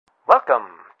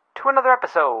Welcome to another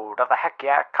episode of the Heck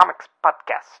Yeah Comics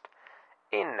Podcast.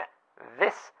 In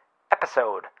this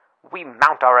episode, we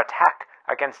mount our attack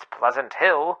against Pleasant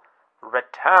Hill,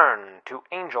 return to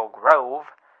Angel Grove,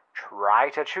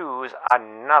 try to choose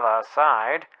another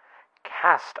side,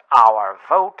 cast our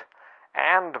vote,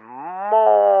 and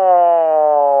more.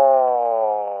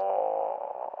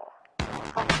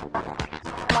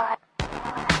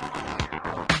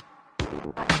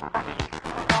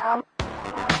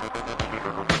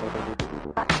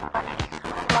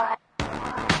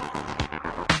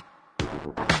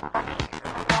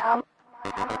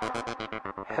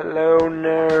 Hello,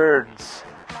 nerds,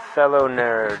 fellow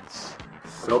nerds,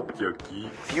 Sup, you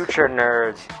geeks? future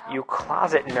nerds, you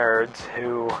closet nerds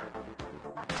who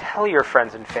tell your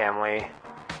friends and family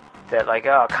that, like,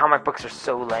 oh, comic books are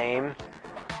so lame,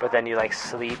 but then you, like,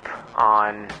 sleep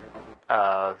on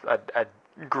a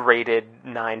graded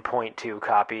 9.2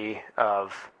 copy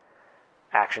of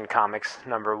Action Comics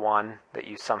 #1 that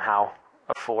you somehow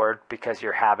afford because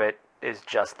your habit is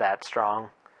just that strong.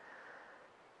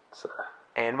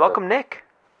 And welcome, Nick.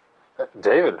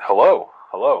 David, hello.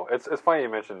 It's funny you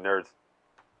mentioned nerds,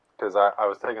 because I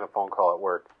was taking a phone call at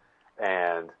work,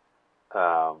 and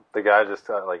the guy just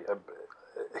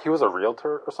he was a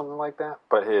realtor or something like that,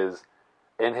 but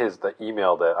the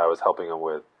email that I was helping him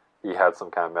with, he had some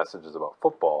kind of messages about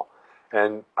football,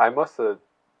 and I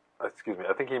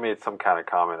think he made some kind of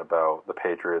comment about the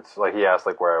Patriots. Like, he asked,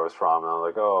 like, where I was from, and I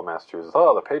was like, oh, Massachusetts.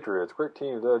 Oh, the Patriots, great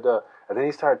team, da, da. And then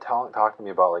he started talking to me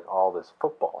about, like, all this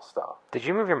football stuff. Did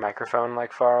you move your microphone,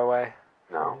 like, far away?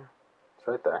 No, it's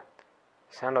right there.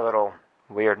 You sound a little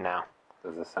weird now.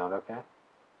 Does this sound okay?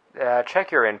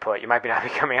 Check your input. You might not be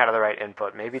coming out of the right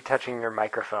input. Maybe touching your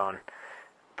microphone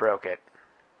broke it.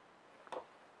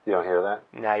 You don't hear that?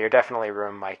 No, you're definitely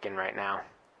room micing right now.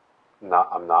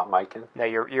 I'm not micing? No,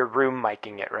 you're room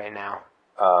micing it right now.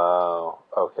 Oh,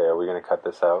 okay. Are we going to cut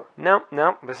this out? Nope.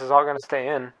 This is all going to stay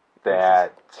in.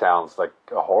 That sounds like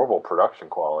a horrible production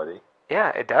quality. Yeah,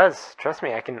 it does. Trust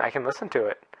me, I can listen to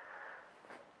it.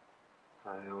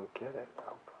 I don't get it.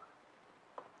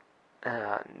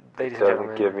 Ladies It and doesn't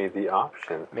gentlemen, give me the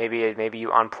option. maybe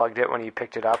you unplugged it when you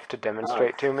picked it up to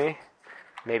demonstrate to me.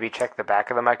 Maybe check the back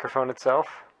of the microphone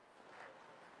itself.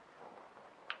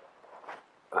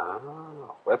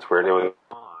 Oh, that's weird. It was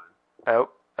on. Oh.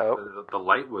 The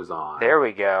light was on. There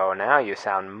we go. Now you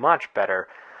sound much better.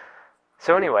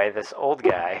 So anyway, this old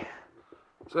guy.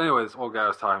 So anyway, this old guy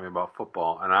was talking to me about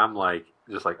football, and I'm like,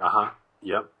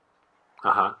 yep,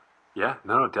 yeah,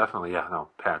 no, definitely, yeah, no,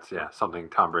 Pats, yeah, something,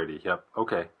 Tom Brady, yep,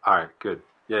 okay, all right, good,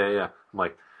 yeah. I'm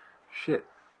like, shit,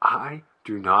 I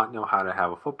do not know how to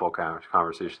have a football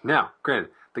conversation. Now,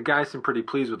 granted, the guy seemed pretty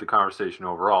pleased with the conversation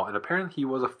overall, and apparently he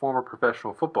was a former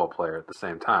professional football player at the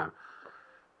same time.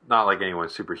 Not like anyone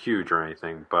super huge or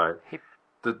anything, but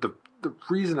the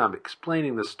reason I'm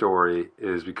explaining this story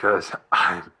is because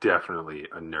I'm definitely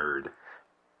a nerd.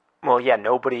 Well, yeah,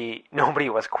 nobody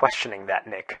was questioning that,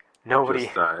 Nick. Nobody.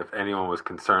 Just, if anyone was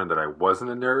concerned that I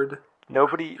wasn't a nerd,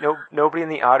 nobody in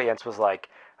the audience was like,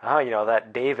 oh,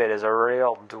 that David is a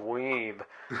real dweeb,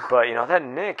 but that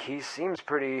Nick, he seems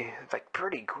pretty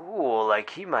cool.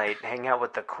 Like, he might hang out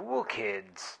with the cool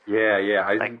kids. Yeah.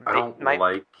 I don't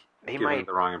like giving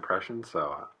the wrong impression,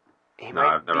 so. He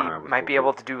might be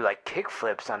able to do, like,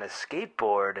 kickflips on his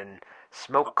skateboard and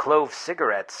smoke clove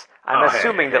cigarettes. I'm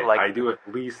assuming that, like, I do at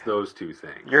least those two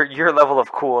things. Your level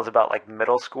of cool is about, like,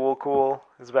 middle school cool.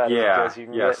 Is about as you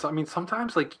can get. So, I mean,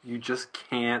 sometimes, like, you just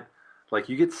can't, like,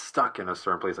 you get stuck in a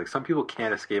certain place. Like, some people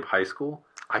can't escape high school.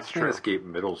 I can't escape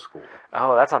middle school.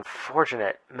 Oh, that's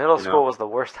unfortunate. Middle school was the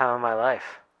worst time of my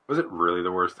life. Was it really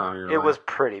the worst time of your life? It was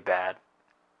pretty bad.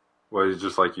 Was it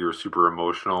just like you were super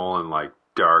emotional and, like,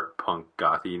 dark punk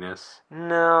gothiness?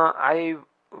 No, I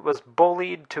was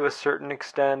bullied to a certain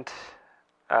extent.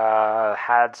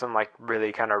 Had some, like,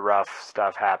 really kind of rough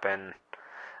stuff happen.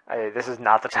 This is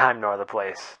not the time nor the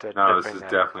place to. No, this is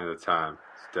definitely the time.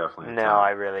 It's definitely the time.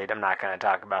 I'm not going to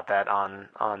talk about that on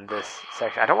this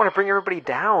section. I don't want to bring everybody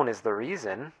down. Is the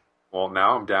reason. Well,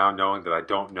 now I'm down knowing that I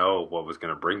don't know what was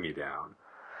going to bring me down.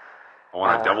 I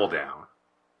want to double down.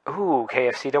 Ooh,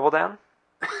 KFC double down?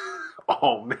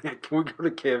 Oh, man, can we go to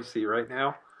KFC right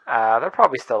now? They're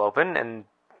probably still open, and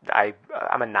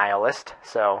I'm a nihilist,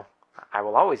 so I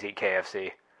will always eat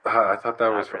KFC. I thought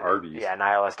that was for Arby's. Yeah,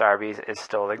 nihilist Arby's is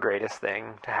still the greatest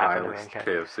thing to happen to mankind.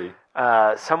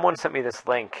 KFC. Someone sent me this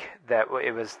link that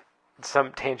it was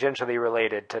some tangentially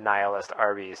related to nihilist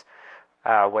Arby's,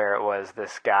 where it was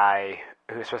this guy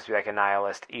who was supposed to be like a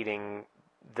nihilist eating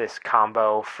this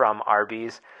combo from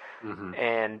Arby's, Mm-hmm.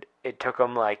 and it took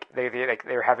them like they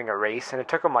were having a race, and it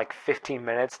took them like 15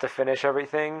 minutes to finish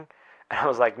everything. And I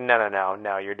was like,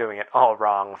 no, you're doing it all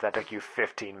wrong. If that took you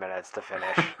 15 minutes to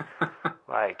finish,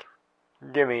 like,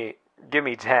 give me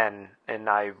 10, and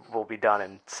I will be done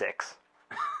in 6.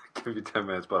 Give you 10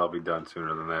 minutes, but I'll be done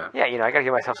sooner than that. Yeah, I gotta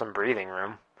give myself some breathing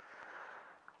room.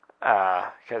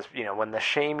 Because when the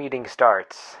shame eating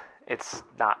starts, it's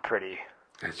not pretty.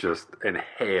 It's just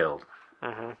inhaled.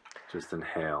 Hmm Just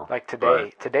inhale. Like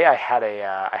today, I had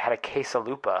a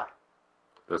quesalupa.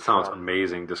 That sounds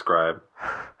amazing. Describe.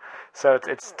 So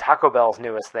it's Taco Bell's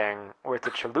newest thing, where it's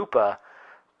a chalupa,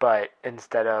 but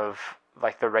instead of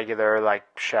like the regular like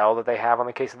shell that they have on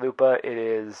the quesalupa,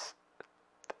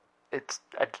 it's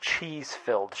a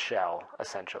cheese-filled shell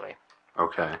essentially.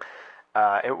 Okay.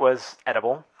 It was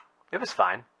edible. It was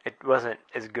fine. It wasn't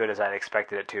as good as I'd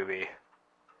expected it to be.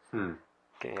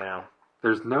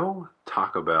 There's no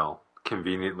Taco Bell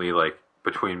conveniently like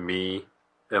between me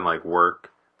and like work.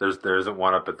 There isn't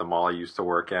one up at the mall I used to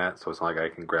work at, so it's not like I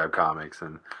can grab comics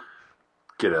and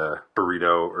get a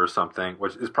burrito or something,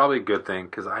 which is probably a good thing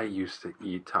because I used to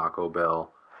eat Taco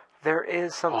Bell. There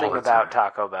is something about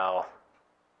Taco Bell.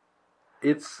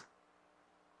 It's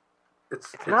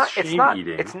not shame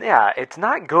eating. It's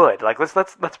not good. Like let's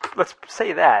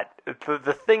say that.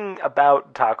 The thing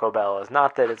about Taco Bell is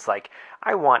not that it's like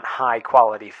I want high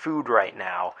quality food right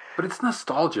now. But it's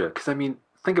nostalgia because I mean,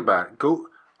 think about it.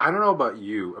 I don't know about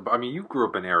you. I mean, you grew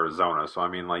up in Arizona, so I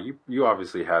mean, like you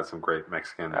obviously had some great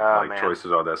Mexican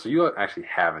choices, all that. So you actually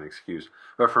have an excuse.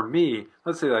 But for me,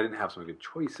 let's say that I didn't have some good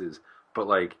choices, but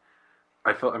like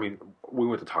I mean, we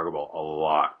went to Taco Bell a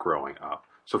lot growing up.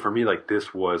 So for me, like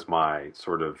this was my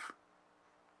sort of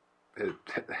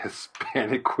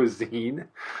Hispanic cuisine,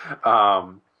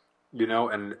 and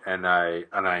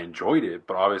I enjoyed it.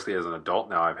 But obviously, as an adult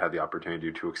now, I've had the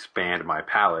opportunity to expand my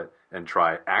palate and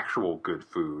try actual good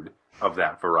food of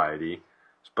that variety.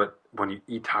 But when you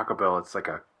eat Taco Bell, it's like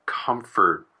a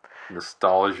comfort,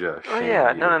 nostalgia. Oh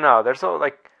yeah, no.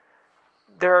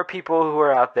 There are people who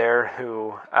are out there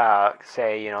who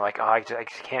say, like, oh, I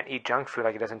just can't eat junk food,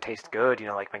 like it doesn't taste good,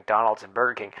 like McDonald's and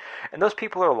Burger King. And those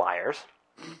people are liars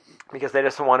because they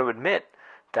just don't want to admit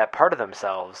that part of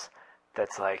themselves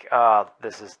that's like, oh,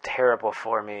 this is terrible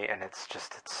for me, and it's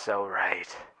so right.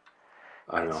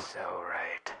 I know. It's so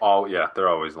right. Oh, yeah, they're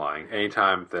always lying.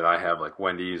 Anytime that I have, like,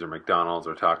 Wendy's or McDonald's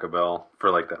or Taco Bell, for,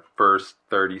 like, that first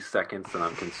 30 seconds that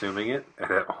I'm consuming it, and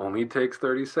it only takes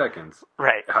 30 seconds.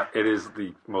 Right. It is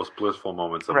the most blissful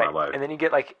moments of my life. And then you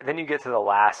get to the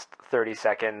last 30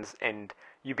 seconds, and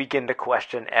you begin to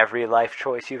question every life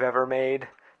choice you've ever made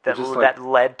that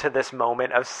led to this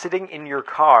moment of sitting in your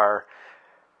car,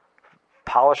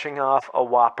 polishing off a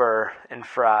Whopper and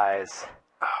fries.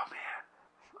 Oh, man.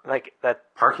 Like that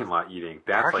parking lot eating.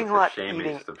 That's like the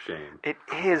shamiest of shame. It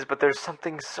is, but there's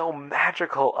something so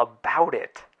magical about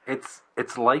it. It's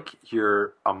like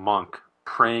you're a monk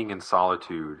praying in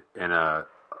solitude in a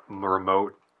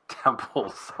remote temple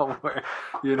somewhere.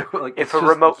 Like it's just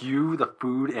remote you, the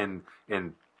food, and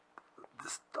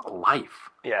this life.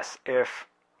 Yes. All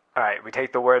right, we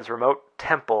take the words remote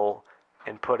temple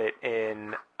and put it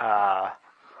in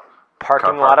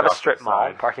parking lot of a strip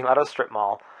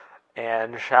mall.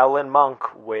 And Shaolin monk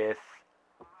with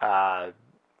fat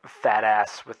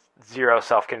ass with zero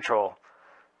self-control,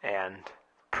 and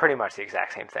pretty much the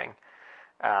exact same thing.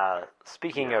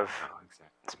 Speaking of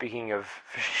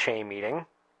shame eating,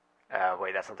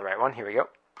 wait, that's not the right one. Here we go.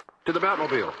 To the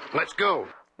Batmobile. Let's go.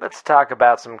 Let's talk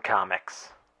about some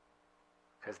comics,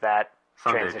 because that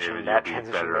Someday, transition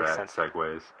David, makes sense.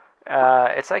 Segues.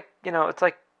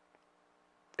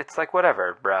 It's like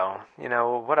whatever, bro.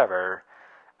 Whatever.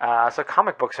 So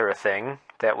comic books are a thing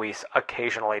that we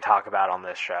occasionally talk about on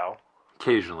this show.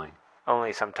 Occasionally.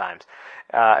 Only sometimes.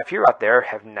 If you're out there,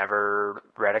 have never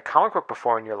read a comic book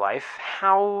before in your life,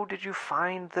 how did you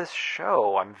find this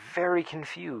show? I'm very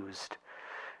confused.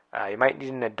 You might need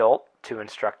an adult to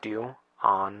instruct you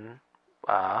on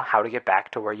how to get back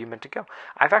to where you meant to go.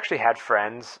 I've actually had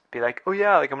friends be like, oh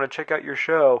yeah, like I'm going to check out your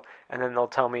show. And then they'll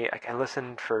tell me, like, I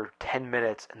listened for 10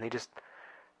 minutes and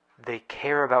they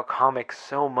care about comics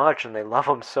so much and they love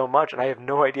them so much and I have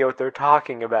no idea what they're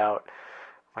talking about.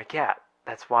 I'm like, yeah,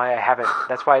 that's why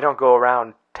I don't go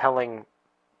around telling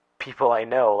people I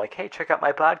know, like, hey, check out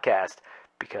my podcast,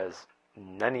 because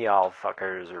none of y'all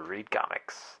fuckers read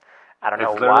comics. I don't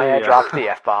know why I dropped the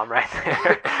F-bomb right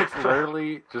there. It's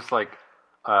literally just like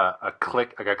a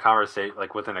click, like a conversation,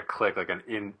 like within a click, like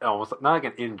almost not like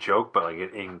an in joke, but like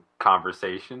an in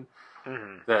conversation.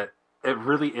 Mm-hmm. That it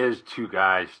really is two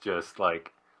guys just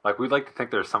like Like, we'd like to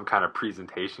think there's some kind of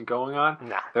presentation going on.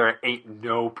 No. There ain't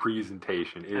no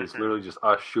presentation. It is literally just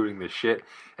us shooting the shit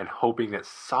and hoping that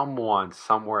someone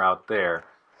somewhere out there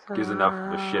gives enough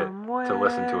of a shit to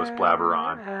listen to us blabber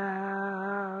on.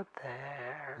 Out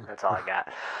there. That's all I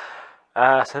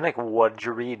got. So, Nick, what'd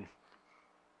you read?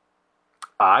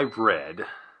 I've read...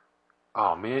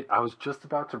 Oh, man, I was just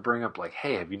about to bring up, like,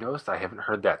 hey, have you noticed I haven't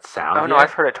heard that sound Oh, yet? no,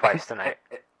 I've heard it twice tonight.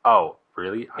 Oh,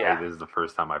 really? Yeah. This is the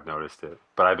first time I've noticed it.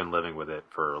 But I've been living with it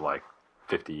for, like,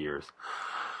 50 years.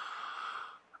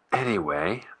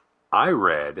 Anyway, I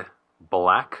read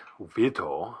Black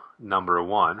Widow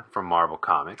 #1 from Marvel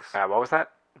Comics. What was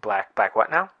that? Black what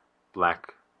now?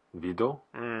 Black Widow?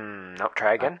 Nope,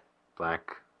 try again.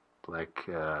 Black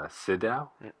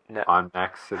Sydow? No. On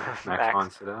Max von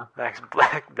Sydow? Max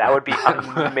Black. That would be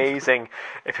amazing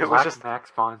if it was just Max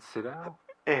von Sydow?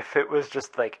 if it was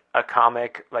just like a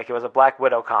comic, like it was a Black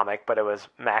Widow comic, but it was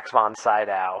Max von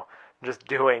Sydow just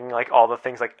doing like all the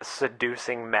things like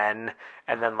seducing men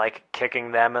and then like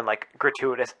kicking them and like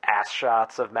gratuitous ass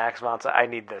shots of Max von Sydow. I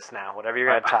need this now. Whatever you're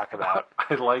going to talk about.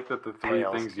 I like that the three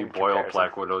Pales things you in boil comparison.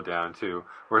 Black Widow down to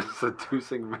were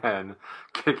seducing men,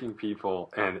 kicking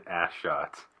people, and ass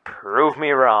shots. Prove me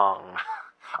wrong.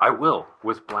 I will,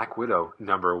 with Black Widow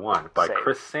 #1 by Same.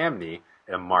 Chris Samney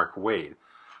and Mark Waid.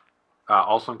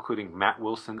 Also including Matt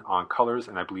Wilson on colors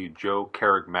and I believe Joe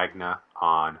Carragmagna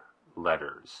on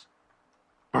letters.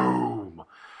 Boom!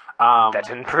 That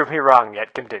didn't prove me wrong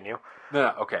yet. Continue.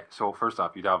 No, okay. So first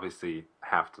off, you'd obviously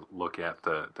have to look at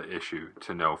the issue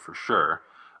to know for sure.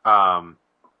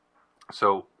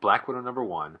 So Black Widow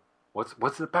 #1.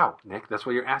 What's it about, Nick? That's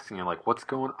what you're asking. You're like, what's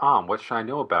going on? What should I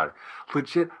know about it?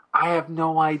 Legit, I have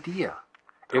no idea.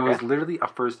 It Okay. was literally a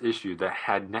first issue that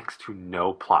had next to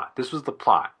no plot. This was the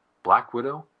plot. Black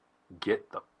Widow,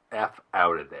 get the F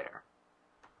out of there.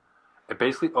 It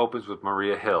basically opens with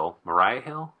Maria Hill. Mariah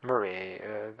Hill? Maria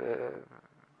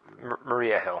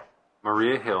Hill.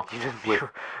 Maria Hill.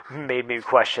 You made me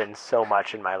question so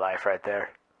much in my life right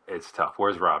there. It's tough.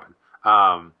 Where's Robin?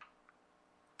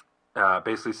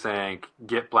 Basically saying,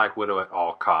 get Black Widow at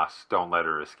all costs. Don't let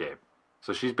her escape.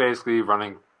 So she's basically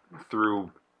running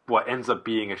through what ends up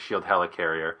being a shield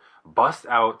helicarrier, busts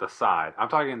out the side. I'm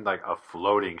talking like a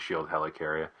floating shield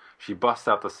helicarrier. She busts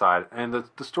out the side, and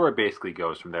the story basically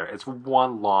goes from there. It's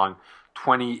one long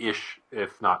 20-ish,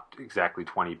 if not exactly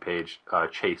 20-page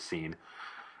chase scene.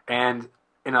 And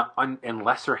in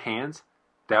lesser hands,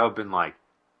 that would have been like,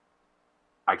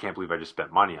 I can't believe I just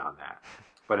spent money on that.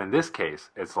 But in this case,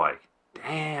 it's like,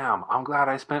 damn, I'm glad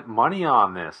I spent money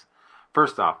on this.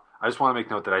 First off, I just want to make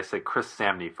note that I said Chris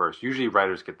Samney first. Usually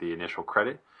writers get the initial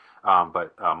credit,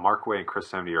 but Mark Waid and Chris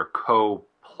Samney are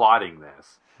co-plotting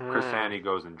this. Chris Samney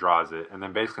goes and draws it, and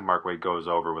then basically Mark Waid goes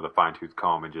over with a fine-tooth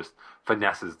comb and just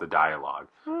finesses the dialogue.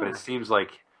 But it seems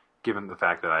like, given the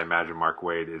fact that I imagine Mark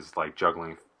Waid is like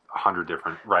juggling 100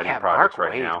 different writing projects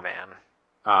Mark right Waid, now. man.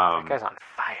 That guy's on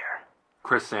fire.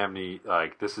 Chris Samney,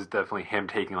 like, this is definitely him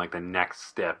taking like the next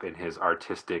step in his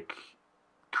artistic,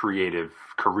 creative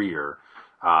career,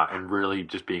 and really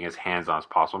just being as hands-on as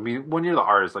possible. I mean, when you're the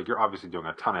artist, like, you're obviously doing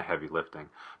a ton of heavy lifting,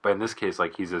 but in this case,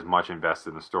 like, he's as much invested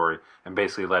in the story and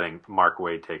basically letting Mark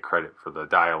Waid take credit for the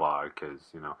dialogue, because,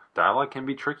 you know, dialogue can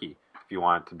be tricky if you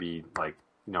want it to be, like,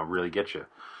 you know, really get you.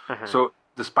 So,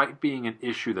 despite being an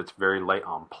issue that's very light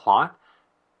on plot,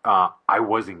 I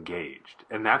was engaged,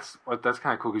 and that's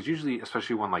kind of cool, because usually,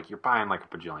 especially when like you're buying like a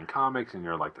bajillion comics and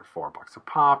you're like they're $4 a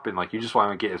pop, and like you just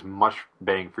want to get as much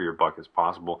bang for your buck as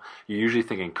possible, you're usually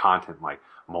thinking content like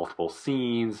multiple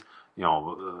scenes, you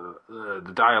know,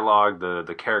 the dialogue,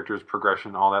 the characters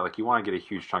progression, all that. Like you want to get a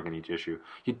huge chunk in each issue.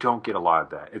 You don't get a lot of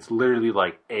that. It's literally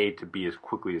like A to B as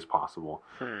quickly as possible.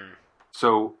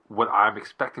 So what I'm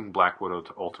expecting Black Widow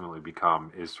to ultimately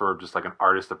become is sort of just like an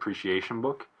artist appreciation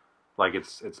book. Like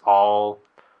it's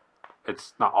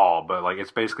not all, but like it's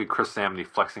basically Chris Samney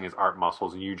flexing his art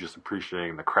muscles and you just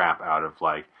appreciating the crap out of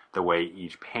like the way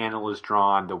each panel is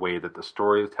drawn, the way that the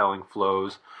storytelling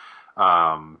flows.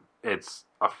 It's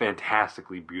a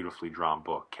fantastically beautifully drawn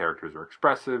book. Characters are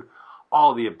expressive,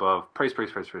 all of the above. Praise,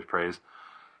 praise, praise, praise, praise.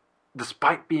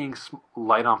 Despite being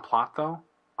light on plot, though,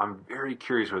 I'm very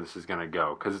curious where this is going to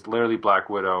go, because it's literally Black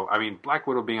Widow. I mean, Black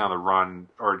Widow being on the run,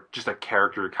 or just a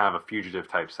character, kind of a fugitive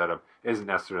type setup, isn't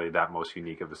necessarily that most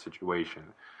unique of a situation.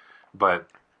 But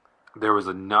there was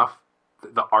enough,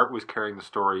 the art was carrying the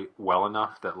story well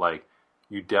enough that, like,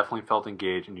 you definitely felt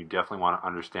engaged and you definitely want to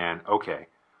understand, okay,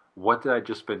 what did I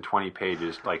just spend 20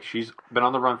 pages, like, she's been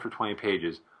on the run for 20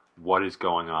 pages, what is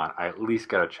going on? I at least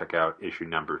got to check out issue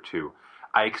 #2.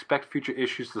 I expect future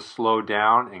issues to slow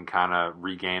down and kind of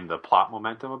regain the plot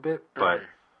momentum a bit, but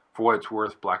For what it's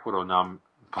worth, Black Widow #1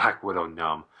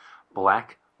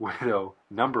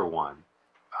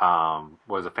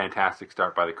 was a fantastic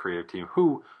start by the creative team.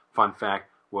 Who, fun fact,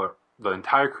 were the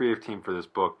entire creative team for this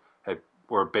book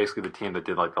were basically the team that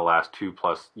did like the last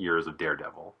 2+ years of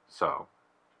Daredevil. So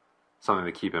something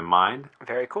to keep in mind.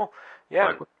 Very cool.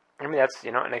 Yeah, I mean that's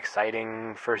an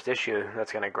exciting first issue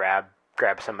that's going to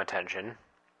grab some attention.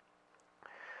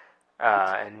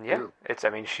 And yeah,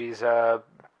 she's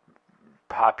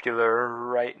popular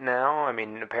right now. I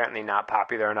mean, apparently not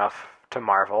popular enough to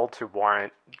Marvel to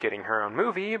warrant getting her own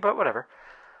movie, but whatever.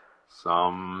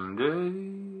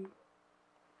 Someday.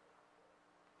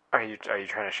 Are you trying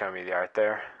to show me the art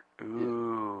there?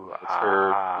 Ooh, it's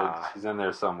her. She's in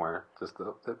there somewhere. Just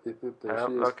there she is.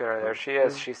 Look at her. There she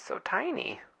is. She's so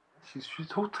tiny. She's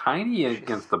so tiny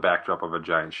against the backdrop of a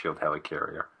giant shield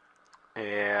helicarrier.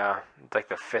 Yeah, it's like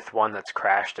the 5th one that's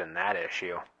crashed in that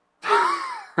issue.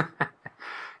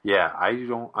 Yeah, I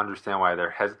don't understand why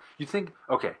there has. You think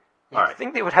okay? All right. I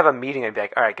think they would have a meeting and be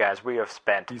like, "All right, guys, we have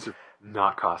spent These are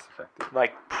not cost effective.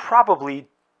 like probably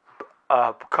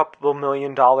a couple $1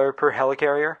 million per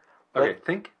helicarrier." Okay,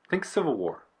 think Civil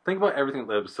War. Think about everything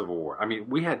that led to Civil War. I mean,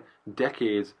 we had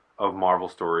decades of Marvel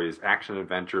stories, action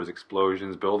adventures,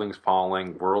 explosions, buildings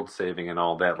falling, world saving, and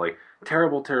all that. Like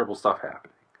terrible, terrible stuff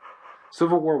happening.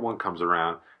 Civil War 1 comes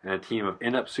around, and a team of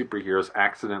inept superheroes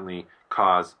accidentally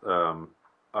cause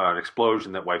an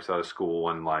explosion that wipes out a school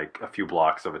and like a few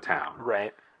blocks of a town.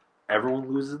 Right.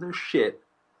 Everyone loses their shit.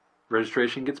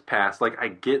 Registration gets passed. Like I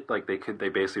get, like they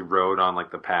basically rode on like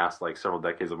the past like several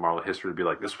decades of Marvel history to be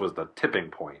like this was the tipping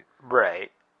point.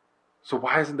 Right. So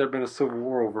why hasn't there been a civil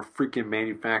war over freaking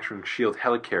manufacturing shield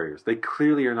helicarriers? They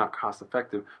clearly are not cost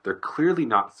effective. They're clearly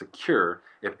not secure.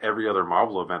 If every other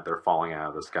Marvel event they're falling out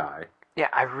of the sky. Yeah,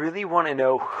 I really want to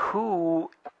know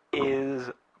who is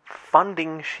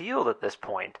funding S.H.I.E.L.D. at this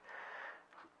point.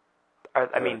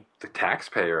 I mean, the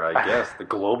taxpayer, I guess, the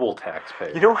global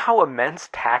taxpayer. You know how immense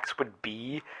tax would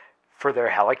be for their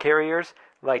helicarriers?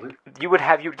 Like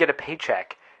you'd get a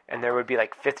paycheck, and there would be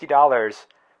like $50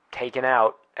 taken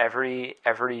out every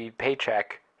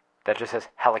paycheck that just says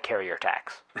helicarrier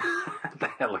tax. The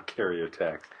helicarrier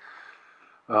tax.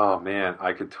 Oh man,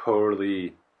 I could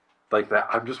totally like that.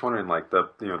 I'm just wondering, like the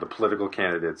political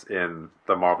candidates in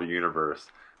the Marvel universe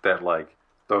that like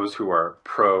those who are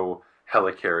pro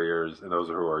helicarriers and those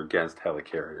who are against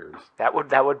helicarriers. That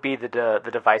would be the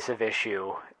divisive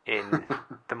issue in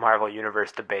the Marvel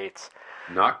Universe debates.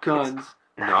 Not guns,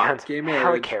 not gay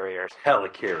marriage. Helicarriers.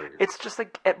 Helicarriers. It's just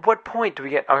like, at what point do we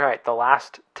get, all right, the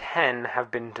last 10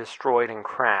 have been destroyed and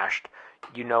crashed.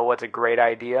 You know what's a great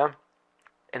idea?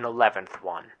 An 11th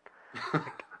one.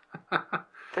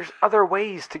 There's other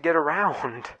ways to get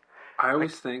around. I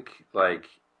always think, like,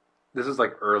 this is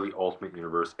like early Ultimate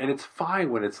Universe, and it's fine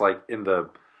when it's like in the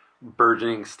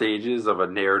burgeoning stages of a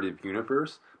narrative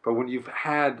universe, but when you've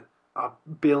had 1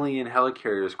 billion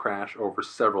helicarriers crash over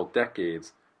several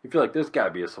decades, you feel like there's got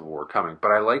to be a civil war coming.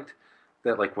 But I liked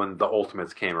that, like, when the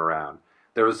Ultimates came around,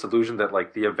 there was this illusion that,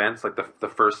 like, the events, like the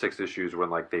first 6 issues when,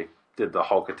 like, they did the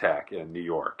Hulk attack in New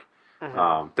York,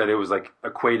 that it was, like,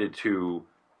 equated to,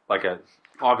 like,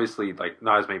 obviously, like,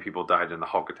 not as many people died in the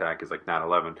Hulk attack as, like,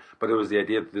 9/11, but it was the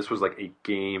idea that this was, like, a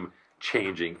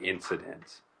game-changing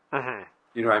incident. Mm-hmm.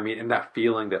 You know what I mean? And that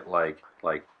feeling that, like,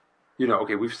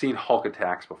 okay, we've seen Hulk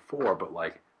attacks before, but,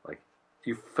 like,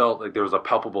 you felt like there was a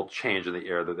palpable change in the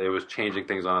air, that it was changing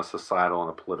things on a societal and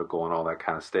a political and all that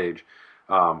kind of stage,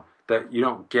 that you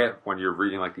don't get when you're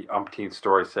reading, like, the umpteenth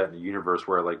story set in a universe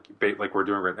where, like we're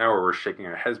doing right now, where we're shaking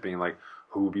our heads being like,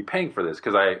 who would be paying for this?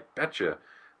 Because I bet you,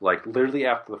 like, literally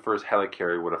after the first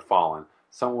helicarrier would have fallen,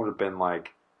 someone would have been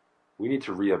like, we need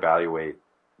to reevaluate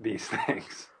these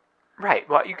things. Right.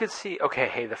 Well, you could see, okay,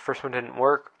 hey, the first one didn't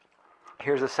work.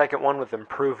 Here's the second one with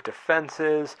improved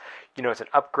defenses. It's an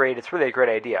upgrade. It's really a great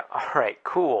idea. All right,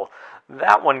 cool.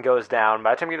 That one goes down.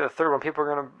 By the time you get to the third one, people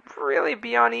are going to really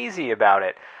be uneasy about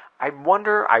it. I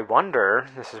wonder,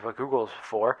 this is what Google's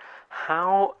for,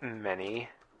 how many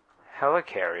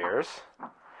helicarriers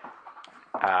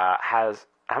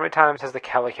how many times has the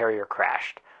helicarrier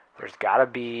crashed? There's got to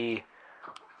be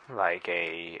like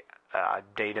a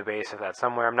database of that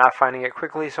somewhere. I'm not finding it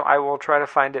quickly, so I will try to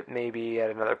find it maybe at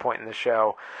another point in the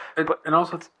show. And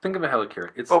also, think of a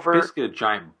helicarrier. It's basically a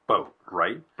giant boat,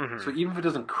 right? Mm-hmm. So even if it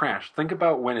doesn't crash, think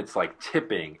about when it's like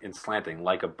tipping and slanting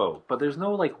like a boat, but there's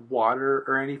no like water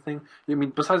or anything. I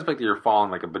mean, besides the fact that you're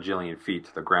falling like a bajillion feet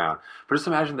to the ground, but just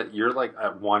imagine that you're like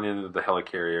at one end of the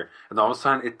helicarrier, and all of a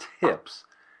sudden it tips,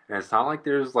 and it's not like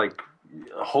there's like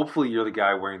hopefully you're the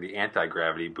guy wearing the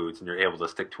anti-gravity boots and you're able to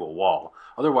stick to a wall.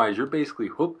 Otherwise, you're basically,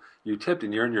 you tipped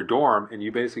and you're in your dorm and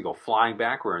you basically go flying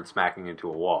backward and smacking into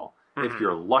a wall. If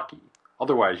you're lucky.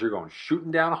 Otherwise, you're going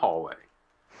shooting down a hallway.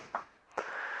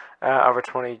 Over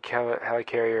 20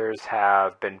 helicarriers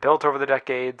have been built over the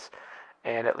decades,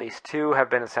 and at least 2 have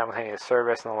been in simultaneous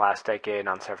service in the last decade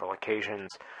on several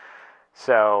occasions.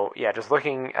 So, yeah, just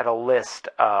looking at a list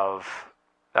of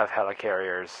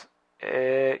helicarriers,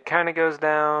 it kind of goes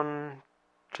down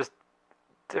just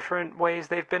different ways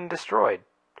they've been destroyed.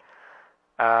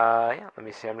 Yeah, let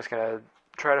me see. I'm just going to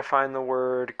try to find the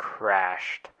word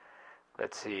crashed.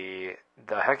 Let's see.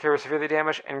 The helicarrier was severely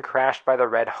damaged and crashed by the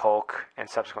Red Hulk and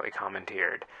subsequently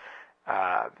commandeered.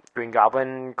 Green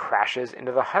Goblin crashes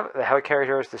into the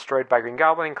helicarrier is destroyed by Green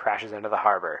Goblin and crashes into the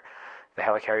harbor. The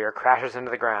helicarrier crashes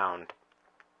into the ground.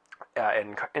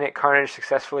 In it, Carnage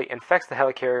successfully infects the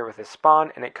helicarrier with his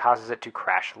spawn, and it causes it to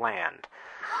crash land.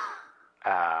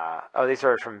 These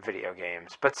are from video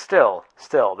games, but still,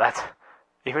 that's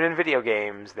even in video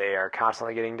games, they are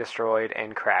constantly getting destroyed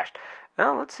and crashed.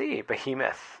 Oh, let's see.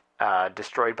 Behemoth,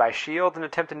 destroyed by S.H.I.E.L.D. in an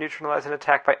attempt to neutralize an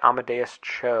attack by Amadeus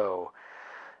Cho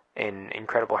in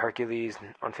Incredible Hercules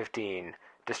 115.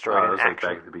 Destroyed in action. Like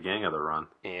back at the beginning of the run.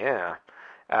 Yeah.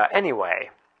 Anyway,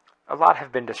 a lot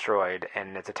have been destroyed,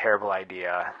 and it's a terrible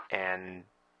idea, and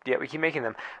yet we keep making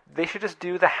them. They should just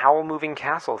do the Howl Moving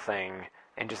Castle thing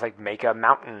and just like make a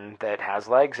mountain that has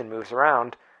legs and moves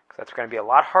around, because that's going to be a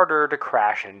lot harder to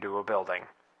crash into a building.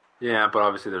 Yeah, but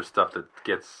obviously there's stuff that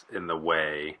gets in the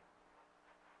way,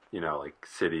 like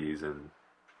cities and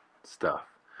stuff.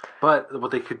 But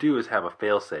what they could do is have a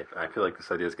failsafe. I feel like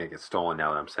this idea is going to get stolen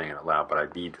now that I'm saying it out loud, but I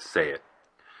need to say it.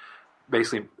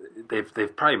 Basically,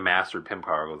 they've probably mastered Pym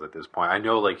particles at this point. I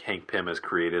know like Hank Pym has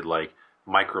created like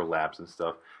micro labs and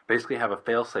stuff. Basically, have a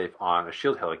failsafe on a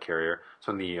S.H.I.E.L.D. helicarrier,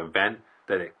 so in the event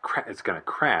that it's going to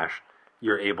crash,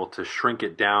 you're able to shrink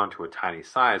it down to a tiny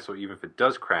size. So even if it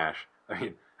does crash,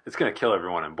 it's going to kill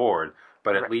everyone on board,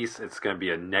 but at least it's going to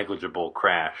be a negligible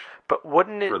crash. But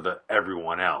wouldn't it for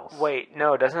everyone else? Wait,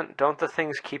 no, don't the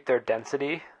things keep their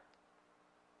density?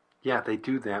 Yeah, they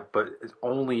do that, but it's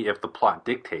only if the plot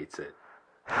dictates it.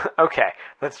 Okay,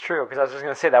 that's true, because I was just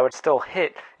going to say that would still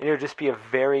hit, and it would just be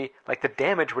the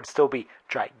damage would still be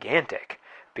gigantic,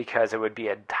 because it would be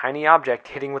a tiny object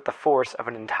hitting with the force of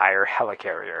an entire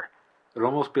helicarrier. It would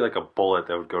almost be like a bullet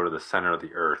that would go to the center of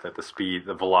the Earth at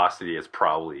the velocity it's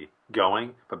probably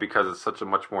going, but because it's such a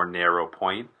much more narrow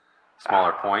point,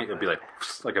 smaller point, it would be like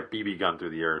a BB gun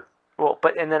through the Earth. Well,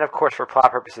 and then of course for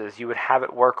plot purposes, you would have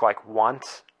it work like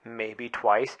once, maybe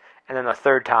twice, and then the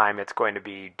third time it's going to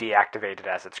be deactivated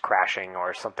as it's crashing,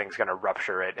 or something's going to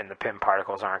rupture it and the Pym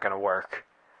particles aren't going to work.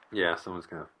 Yeah, someone's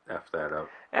going to F that up.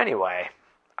 Anyway,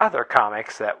 other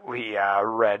comics that we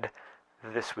read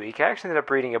this week. I actually ended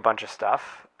up reading a bunch of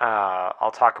stuff.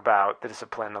 I'll talk about the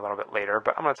Discipline a little bit later,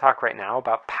 but I'm going to talk right now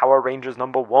about Power Rangers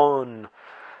 #1.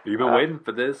 You've been waiting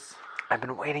for this? I've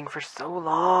been waiting for so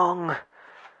long.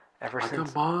 Ever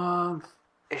since a month.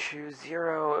 issue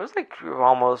 0. It was like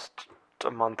almost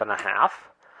a month and a half.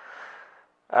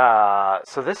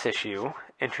 So this issue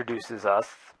introduces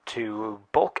us to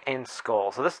Bulk and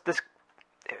Skull. So this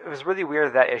it was really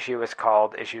weird that issue is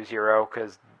called issue 0,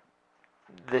 because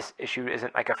this issue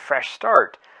isn't like a fresh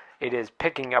start. It is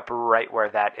picking up right where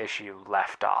that issue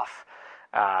left off.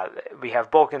 We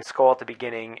have Bulk and Skull at the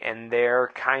beginning, and they're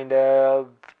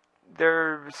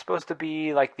supposed to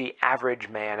be like the average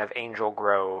man of Angel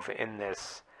Grove in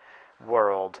this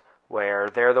world, where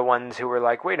they're the ones who were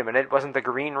like, wait a minute, wasn't the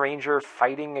Green Ranger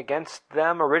fighting against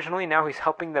them originally? Now he's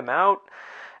helping them out?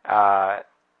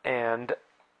 And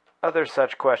other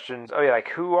such questions. Oh yeah, like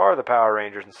who are the Power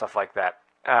Rangers and stuff like that.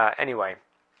 Anyway,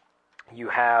 you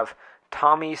have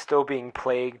Tommy still being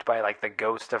plagued by like the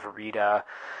ghost of Rita,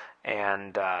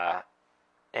 and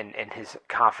his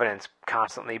confidence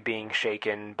constantly being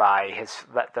shaken by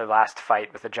the last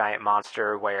fight with the giant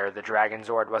monster, where the Dragon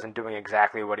Zord wasn't doing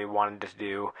exactly what he wanted to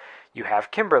do. You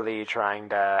have Kimberly trying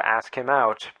to ask him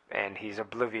out, and he's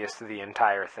oblivious to the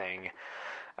entire thing.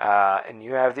 And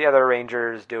you have the other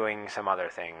Rangers doing some other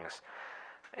things.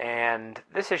 And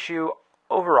this issue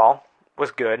overall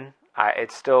was good.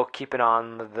 It's still keeping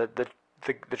on the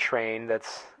train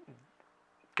that's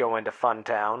going to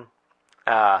Funtown.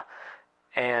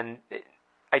 And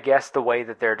I guess the way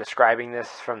that they're describing this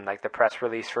from like the press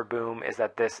release for Boom is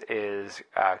that this is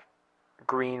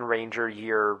Green Ranger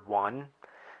Year 1.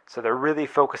 So they're really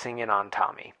focusing in on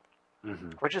Tommy.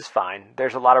 which is fine.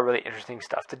 There's a lot of really interesting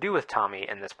stuff to do with Tommy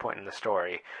in this point in the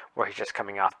story, where he's just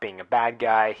coming off being a bad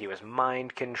guy. He was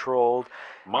mind controlled.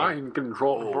 Mind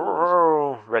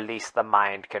control. Release the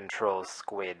mind control,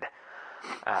 squid.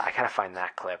 I kind of find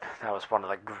that clip. That was one of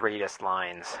the greatest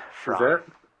lines from. Is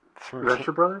that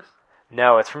your brothers?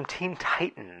 No, it's from Teen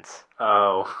Titans.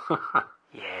 Oh.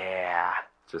 Yeah.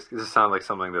 Does it sound like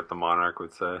something that the Monarch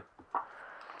would say?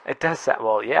 It does sound,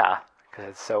 well, yeah, because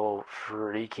it's so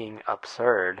freaking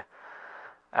absurd.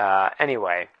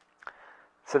 Anyway,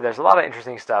 so there's a lot of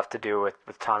interesting stuff to do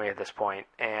with Tommy at this point,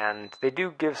 and they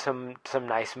do give some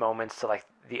nice moments to like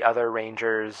the other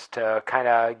Rangers to kind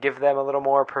of give them a little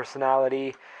more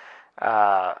personality,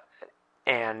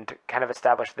 and kind of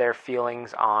establish their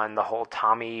feelings on the whole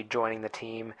Tommy joining the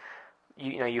team.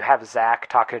 You know, you have Zach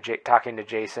talking to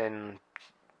Jason,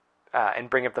 and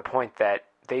bring up the point that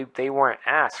they weren't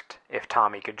asked if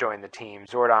Tommy could join the team.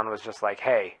 Zordon was just like,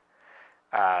 hey,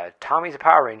 Tommy's a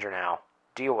Power Ranger now.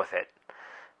 Deal with it.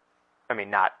 I mean,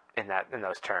 not in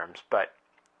those terms, but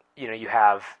you know, you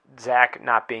have Zach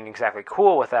not being exactly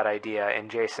cool with that idea,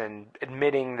 and Jason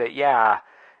admitting that, yeah,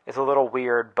 it's a little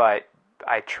weird, but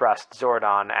I trust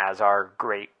Zordon as our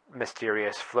great,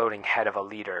 mysterious, floating head of a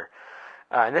leader.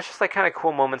 And there's just like kind of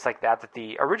cool moments like that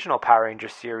the original Power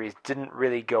Rangers series didn't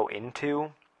really go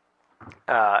into.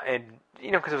 And,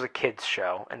 you know, because it was a kids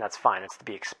show, and that's fine. It's to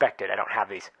be expected. I don't have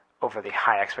these overly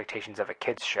high expectations of a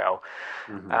kids show.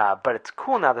 But it's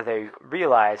cool now that they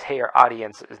realize, hey, our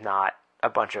audience is not a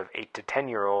bunch of 8 to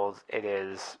 10-year-olds. It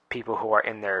is people who are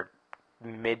in their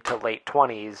mid to late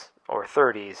 20s or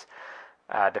 30s,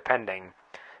 depending.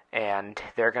 And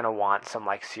they're going to want some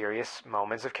like serious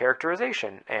moments of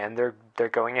characterization, and they're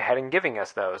going ahead and giving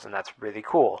us those, and that's really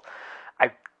cool.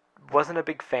 I wasn't a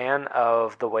big fan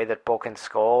of the way that Bulk and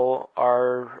Skull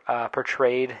are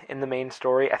portrayed in the main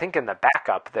story. I think in the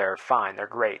backup they're fine, they're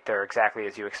great, they're exactly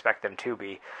as you expect them to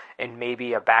be, and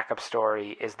maybe a backup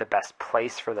story is the best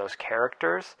place for those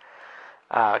characters,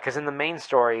 because in the main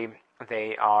story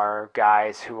they are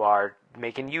guys who are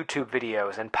making YouTube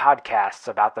videos and podcasts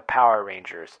about the Power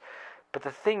Rangers. But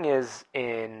the thing is,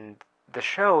 in the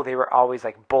show, they were always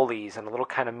like bullies and a little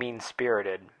kind of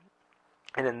mean-spirited.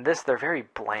 And in this, they're very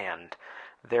bland.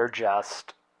 They're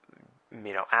just,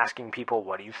 you know, asking people,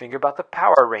 what do you think about the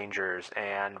Power Rangers?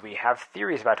 And we have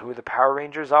theories about who the Power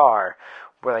Rangers are.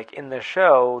 Where, like, in the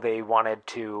show, they wanted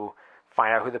to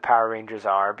find out who the Power Rangers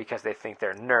are because they think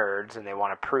they're nerds, and they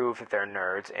want to prove that they're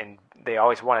nerds, and they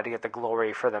always wanted to get the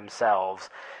glory for themselves.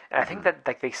 And I think that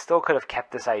like they still could have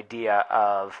kept this idea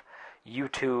of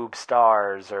YouTube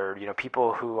stars, or, you know,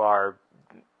 people who are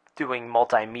doing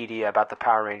multimedia about the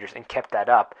Power Rangers, and kept that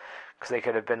up, because they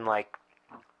could have been like,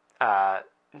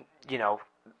 you know,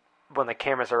 when the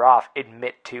cameras are off,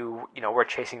 admit to, you know, we're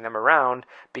chasing them around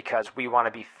because we want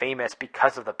to be famous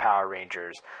because of the Power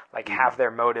Rangers. Like, have their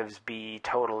motives be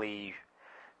totally,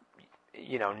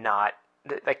 you know, not,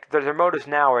 like, their motives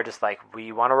now are just like,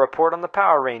 we want to report on the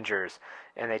Power Rangers.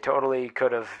 And they totally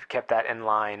could have kept that in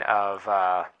line of,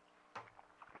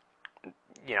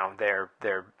 you know, their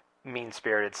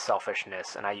mean-spirited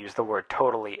selfishness, and I use the word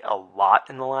totally a lot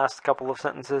in the last couple of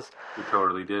sentences. You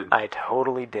totally did. I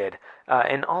totally did.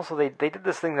 And also, they did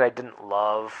this thing that I didn't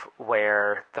love,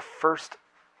 where the first,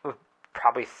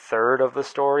 probably third of the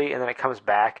story, and then it comes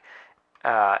back,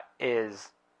 is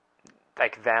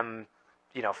like them,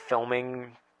 you know,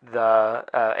 filming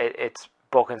it's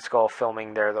Bulk and Skull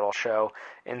filming their little show,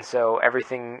 and so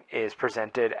everything is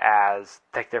presented as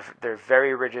like they're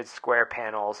very rigid square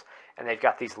panels, and they've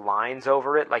got these lines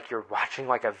over it, like you're watching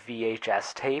like a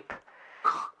VHS tape,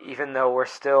 even though we're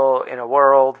still in a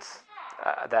world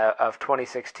of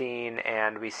 2016,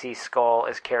 and we see Skull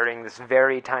is carrying this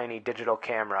very tiny digital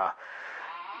camera.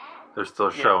 They're still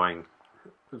showing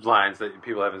lines that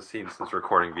people haven't seen since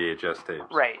recording VHS tapes.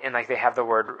 Right, and like they have the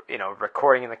word, you know,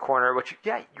 recording in the corner, which,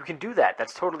 yeah, you can do that.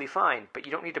 That's totally fine, but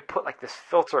you don't need to put like this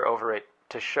filter over it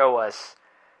to show us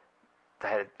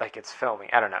that like it's filming.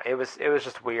 I don't know. It was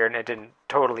just weird, and it didn't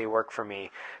totally work for me.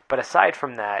 But aside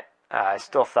from that, I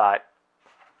still thought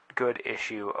good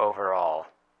issue overall.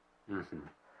 Mm-hmm.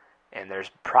 And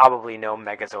there's probably no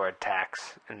Megazord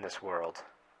tax in this world.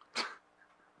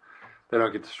 They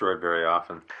don't get destroyed very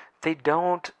often. They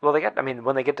don't. Well,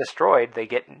 when they get destroyed, they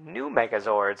get new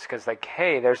Megazords, because, like,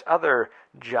 hey, there's other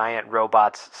giant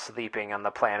robots sleeping on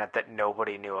the planet that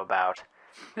nobody knew about.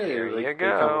 Hey, Here you they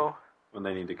go. When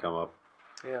they need to come up.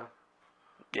 Yeah.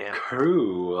 Yeah.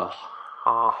 Cool.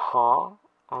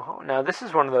 Uh-huh. Now, this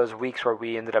is one of those weeks where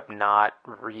we ended up not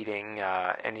reading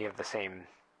any of the same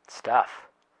stuff.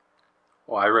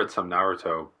 Well, I read some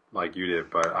Naruto like you did,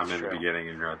 but I'm That's in true. the beginning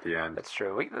and you're at the end. That's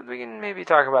true. We can maybe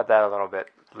talk about that a little bit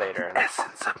later.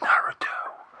 Essence of Naruto.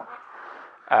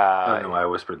 I don't know why I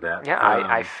whispered that. Yeah,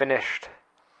 I finished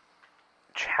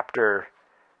chapter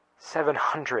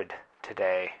 700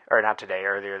 today, or not today,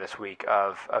 earlier this week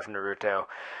of Naruto,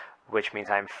 which means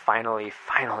I'm finally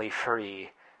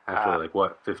free. After like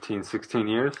what, 15, 16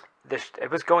 years? It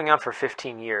was going on for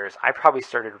 15 years. I probably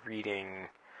started reading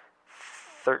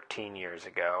 13 years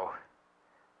ago.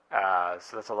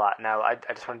 So that's a lot. Now, I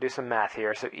just want to do some math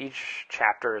here. So each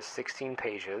chapter is 16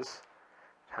 pages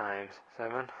times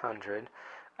 700.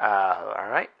 All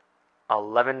right.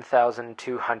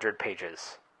 11,200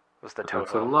 pages was the total.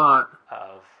 That's a lot.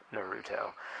 Of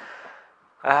Naruto.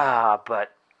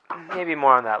 But maybe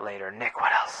more on that later. Nick,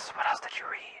 what else? What else did you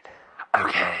read?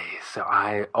 Okay, so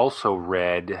I also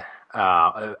read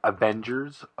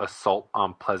Avengers Assault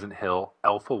on Pleasant Hill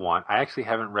Alpha 1. I actually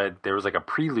haven't read, there was like a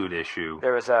prelude issue.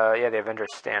 There was the Avengers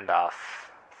standoff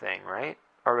thing, right?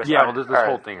 Or was This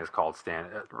whole thing is called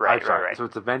Right. So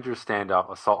it's Avengers Standoff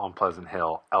Assault on Pleasant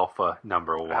Hill Alpha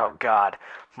number 1. Oh, God.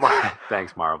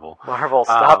 Thanks, Marvel. Marvel,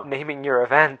 stop naming your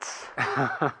events.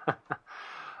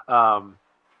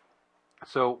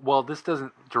 So, while this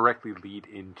doesn't directly lead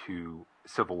into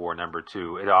Civil War number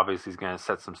 2, it obviously is going to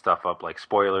set some stuff up, like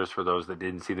spoilers for those that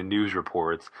didn't see the news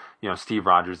reports. You know, Steve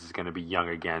Rogers is going to be young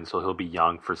again, so he'll be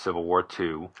young for Civil War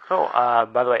 2. Oh,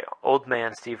 by the way, old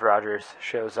man Steve Rogers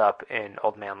shows up in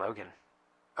Old Man Logan.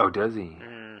 Oh, does he?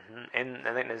 Mm-hmm.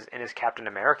 In his Captain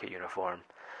America uniform.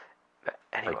 But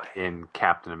anyway. Like in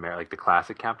Captain America, like the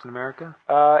classic Captain America?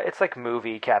 It's like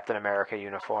movie Captain America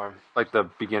uniform. Like the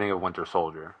beginning of Winter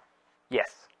Soldier.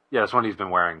 Yes. Yeah, that's one he's been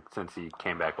wearing since he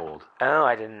came back old. Oh,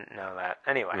 I didn't know that.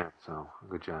 Anyway. Yeah, so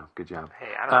good job.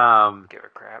 Hey, I don't give a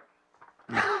crap.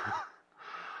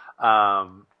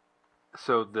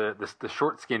 So the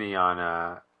short skinny on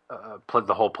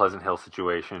the whole Pleasant Hill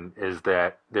situation is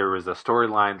that there was a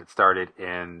storyline that started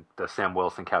in the Sam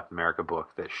Wilson Captain America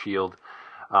book that S.H.I.E.L.D.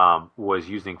 Was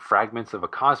using fragments of a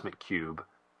cosmic cube,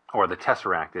 or the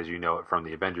Tesseract as you know it from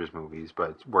the Avengers movies, but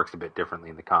it works a bit differently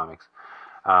in the comics.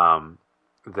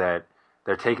 That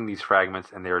they're taking these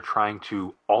fragments and they're trying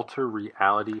to alter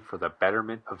reality for the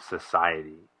betterment of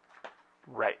society.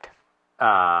 Right.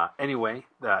 Anyway,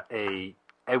 a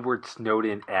Edward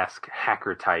Snowden-esque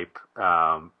hacker type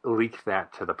leaked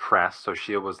that to the press, so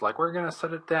S.H.I.E.L.D. was like, we're going to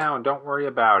set it down, don't worry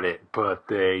about it. But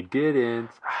they didn't.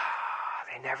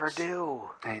 They never do.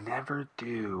 They never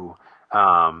do.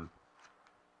 And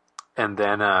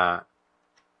then,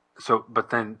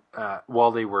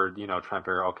 while they were, trying to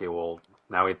figure out, okay, well,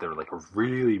 now we have to,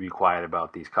 really be quiet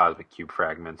about these cosmic cube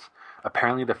fragments.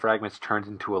 Apparently the fragments turned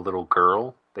into a little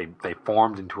girl. They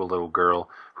formed into a little girl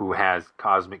who has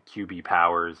cosmic QB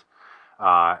powers.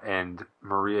 And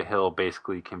Maria Hill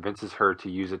basically convinces her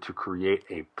to use it to create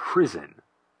a prison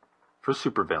for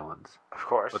supervillains. Of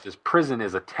course. But this prison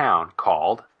is a town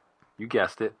called, you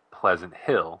guessed it, Pleasant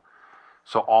Hill.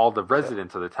 So all the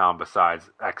residents of the town, besides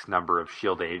X number of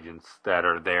S.H.I.E.L.D. agents that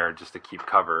are there just to keep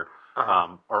cover,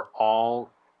 are all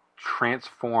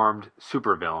transformed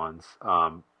supervillains.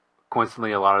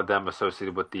 Coincidentally, a lot of them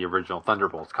associated with the original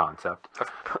Thunderbolts concept.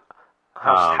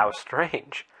 How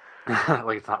strange.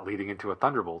 Like it's not leading into a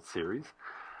Thunderbolts series.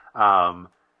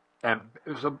 And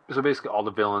so basically all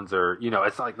the villains are,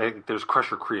 it's not like there's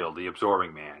Crusher Creel, the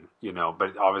absorbing man,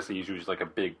 but obviously he's usually like a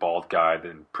big bald guy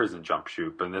in prison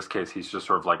jumpsuit. But in this case, he's just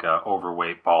sort of like a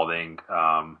overweight, balding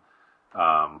diner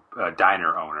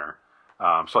owner.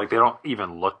 So like they don't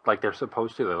even look like they're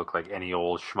supposed to. They look like any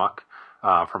old schmuck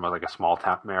from like a small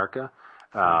town America.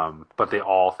 But they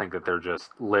all think that they're just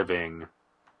living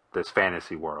this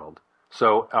fantasy world.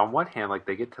 So on one hand,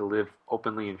 they get to live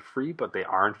openly and free, but they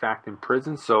are in fact in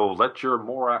prison. So let your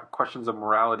questions of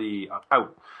morality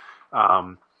out.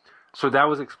 So that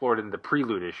was explored in the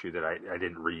prelude issue that I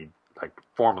didn't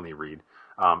formally read.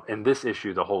 In this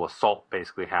issue, the whole assault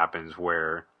basically happens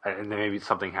where, and maybe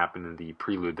something happened in the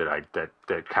prelude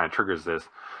that kind of triggers this.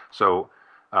 So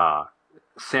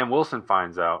Sam Wilson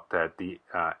finds out that the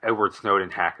Edward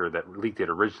Snowden hacker that leaked it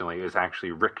originally is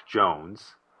actually Rick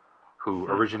Jones, who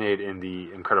originated in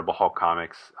the Incredible Hulk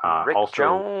comics. Rick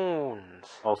Jones.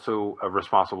 Also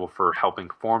responsible for helping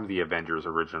form the Avengers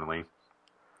originally.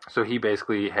 So he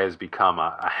basically has become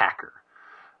a hacker.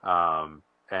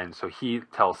 And so he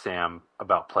tells Sam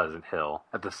about Pleasant Hill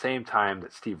at the same time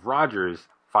that Steve Rogers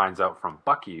finds out from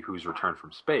Bucky, who's returned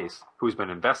from space, who's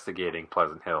been investigating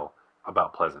Pleasant Hill,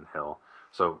 about Pleasant Hill.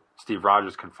 So Steve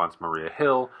Rogers confronts Maria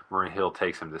Hill. Maria Hill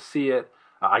takes him to see it.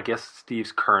 I guess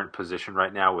Steve's current position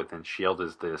right now within S.H.I.E.L.D.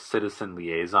 is the citizen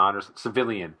liaison or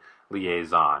civilian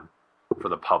liaison for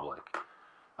the public.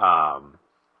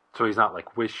 So he's not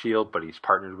like with Shield, but he's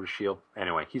partnered with Shield.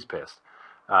 Anyway, he's pissed.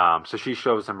 So she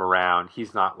shows him around.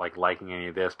 He's not like liking any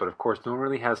of this, but of course, no one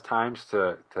really has times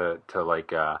to like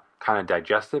kind of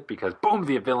digest it because boom,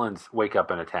 the villains wake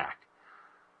up and attack,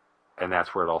 and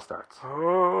that's where it all starts.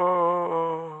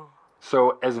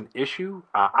 So as an issue,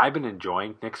 I've been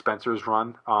enjoying Nick Spencer's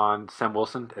run on Sam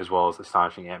Wilson as well as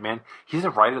Astonishing Ant-Man. He's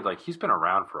a writer, like he's been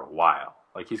around for a while.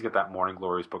 Like he's got that Morning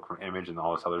Glories book from Image and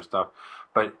all this other stuff.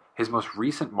 But his most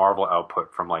recent Marvel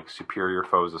output from like Superior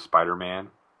Foes of Spider-Man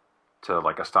to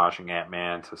like Astonishing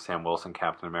Ant-Man to Sam Wilson,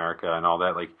 Captain America and all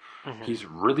that, like he's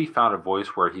really found a voice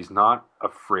where he's not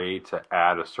afraid to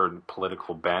add a certain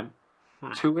political bent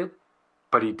to it.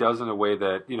 But he does in a way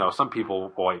that, you know, some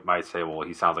people might say, well,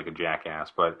 he sounds like a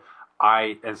jackass. But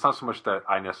and it's not so much that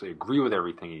I necessarily agree with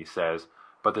everything he says,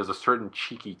 but there's a certain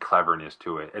cheeky cleverness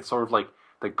to it. It's sort of like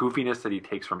the goofiness that he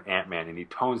takes from Ant-Man, and he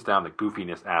tones down the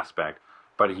goofiness aspect,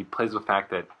 but he plays with the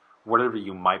fact that whatever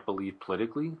you might believe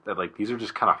politically, that like these are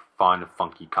just kind of fun,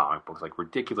 funky comic books. Like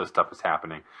ridiculous stuff is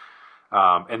happening.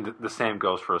 And the same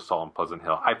goes for Assault on Pleasant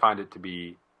Hill. I find it to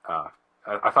be,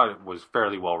 I thought it was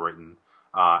fairly well written.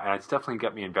 And it's definitely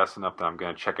got me invested enough that I'm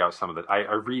going to check out some of the...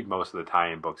 I read most of the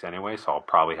tie-in books anyway, so I'll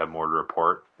probably have more to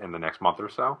report in the next month or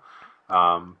so.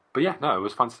 But yeah, no, it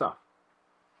was fun stuff.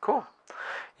 Cool.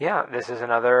 Yeah, this is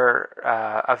another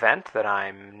event that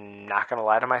I'm not going to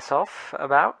lie to myself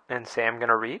about and say I'm going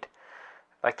to read.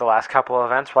 Like the last couple of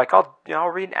events, like I'll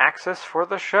read Axis for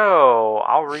the show.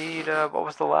 I'll read what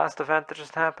was the last event that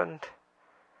just happened?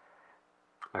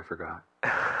 I forgot.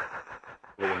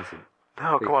 What was it?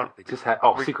 No, come on. They just had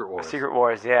Secret Wars. Secret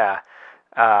Wars, yeah.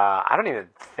 I don't even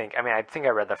think. I mean, I think I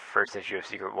read the first issue of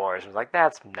Secret Wars and was like,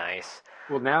 "That's nice."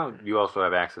 Well, now you also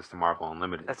have access to Marvel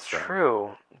Unlimited. That's so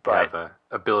true, but you have the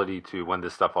ability to, when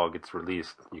this stuff all gets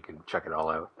released, you can check it all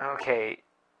out. Okay,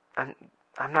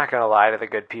 I'm not gonna lie to the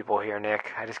good people here,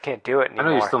 Nick. I just can't do it anymore. I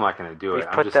know you're still not going to do it.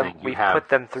 We've put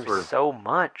them through so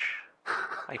much.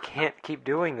 I can't keep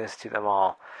doing this to them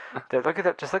all. Just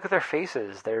look at their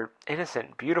faces. They're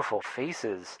innocent, beautiful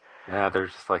faces. Yeah, they're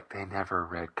just like, they never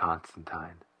read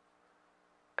Constantine.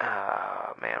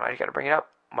 Man, why you gotta bring it up?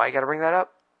 Why you gotta bring that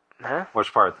up? Huh?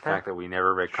 Which part? The fact that we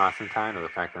never read Constantine, or the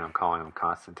fact that I'm calling him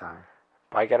Constantine?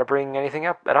 Why you gotta bring anything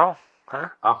up at all? Huh?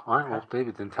 Oh, all right. Well,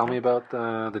 David, then tell me about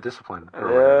the discipline.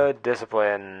 The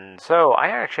discipline. So I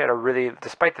actually had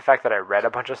despite the fact that I read a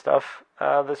bunch of stuff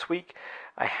this week,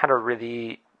 I had a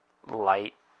really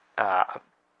light. I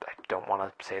don't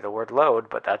want to say the word load,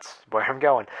 but that's where I'm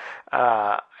going.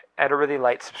 I had a really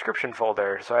light subscription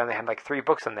folder, so I only had like 3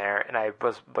 books in there, and I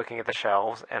was looking at the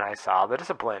shelves, and I saw The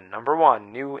Discipline,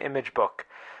 #1, new Image book.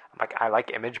 I'm like, I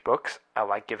like Image books. I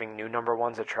like giving new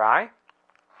 #1s a try.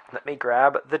 Let me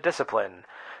grab The Discipline.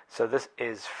 So this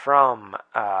is from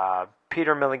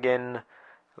Peter Milligan,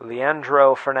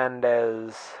 Leandro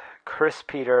Fernandez, Chris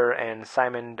Peter, and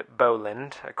Simon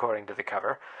Boland, according to the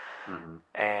cover. Mm-hmm.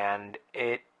 And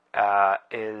it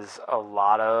is a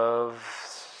lot of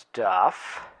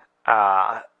stuff.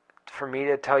 For me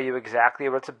to tell you exactly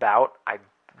what it's about, I'm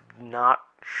not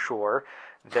sure.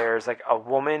 There's like a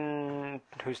woman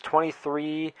who's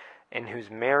 23 and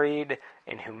who's married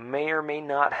and who may or may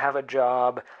not have a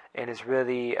job and is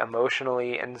really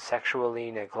emotionally and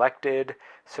sexually neglected.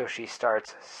 So she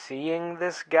starts seeing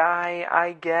this guy,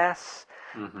 I guess.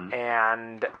 Mm-hmm.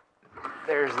 And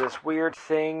there's this weird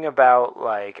thing about,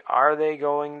 like, are they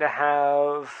going to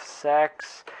have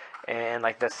sex? And,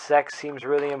 like, the sex seems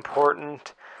really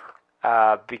important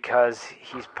because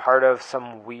he's part of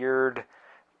some weird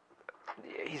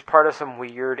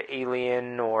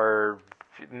alien or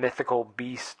mythical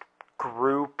beast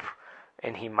group,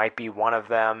 and he might be one of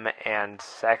them, and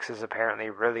sex is apparently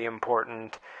really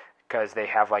important because they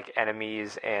have, like,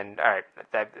 enemies, and, alright,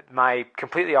 my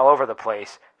completely all over the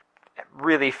place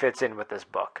really fits in with this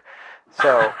book.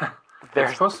 So,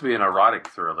 it's supposed to be an erotic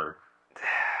thriller.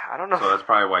 I don't know. So that's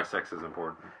probably why sex is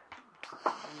important.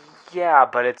 Yeah,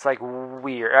 but it's like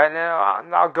weird.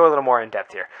 I'll go a little more in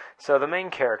depth here. So the main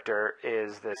character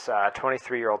is this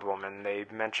 23-year-old woman. They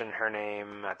mention her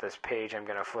name at this page. I'm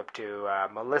going to flip to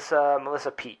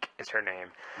Melissa Peake is her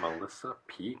name. Melissa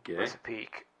Peake, eh? Melissa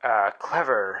Peake.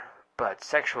 Clever, but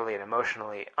sexually and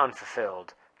emotionally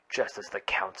unfulfilled, just as the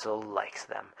council likes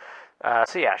them.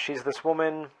 So yeah, she's this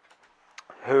woman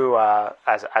who,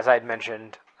 as I had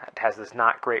mentioned, has this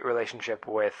not great relationship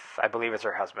with, I believe it's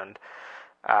her husband,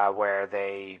 where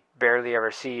they barely ever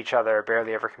see each other,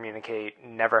 barely ever communicate,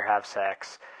 never have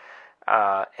sex.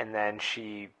 And then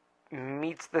she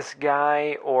meets this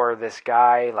guy, or this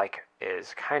guy, like,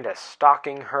 is kind of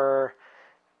stalking her,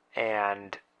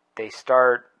 and they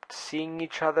start seeing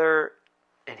each other,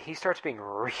 and he starts being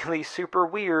really super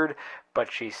weird,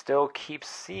 but she still keeps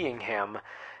seeing him,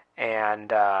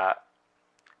 and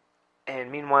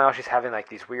meanwhile she's having like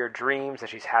these weird dreams, and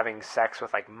she's having sex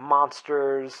with like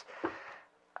monsters.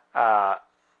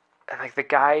 And like the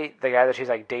guy that she's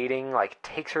like dating, like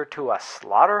takes her to a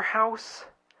slaughterhouse.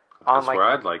 That's Like, where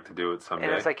I'd like to do it someday.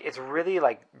 and it's really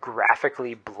like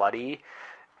graphically bloody.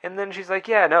 And then she's like,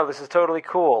 "Yeah, no, this is totally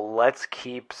cool. Let's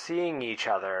keep seeing each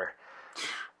other."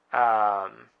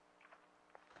 And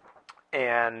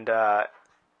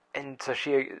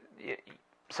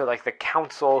so like the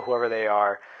council, whoever they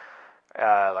are,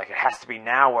 like, "It has to be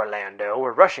now, Orlando.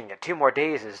 We're rushing it. 2 more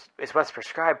days is what's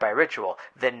prescribed by ritual.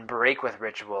 Then break with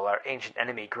ritual. Our ancient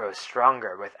enemy grows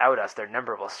stronger. Without us, their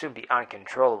number will soon be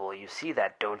uncontrollable. You see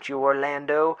that, don't you,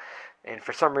 Orlando?" And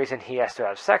for some reason, he has to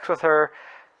have sex with her,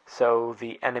 so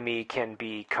the enemy can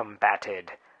be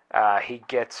combated. He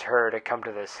gets her to come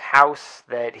to this house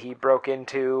that he broke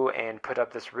into and put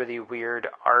up this really weird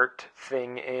art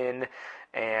thing in,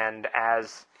 and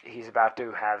as he's about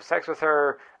to have sex with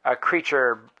her, a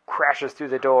creature crashes through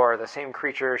the door, the same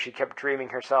creature she kept dreaming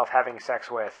herself having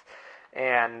sex with,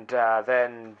 and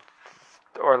then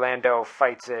Orlando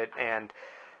fights it, and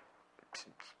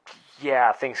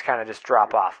yeah, things kind of just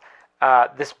drop off.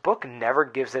 This book never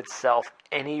gives itself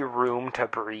any room to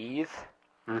breathe.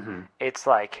 Mm-hmm. It's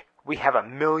like, we have a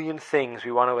million things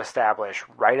we want to establish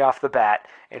right off the bat,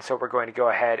 and so we're going to go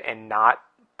ahead and not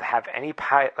have any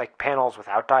panels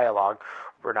without dialogue.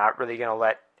 We're not really going to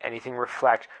let anything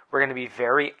reflect. We're going to be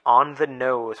very on the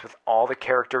nose with all the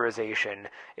characterization.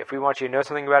 If we want you to know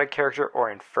something about a character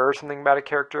or infer something about a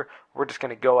character, we're just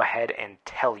going to go ahead and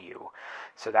tell you.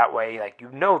 So that way, like, you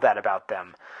know that about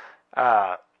them.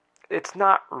 It's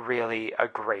not really a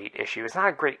great issue. It's not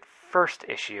a great first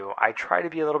issue. I try to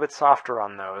be a little bit softer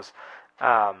on those.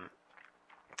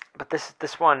 But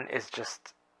this one is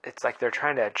just, it's like they're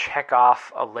trying to check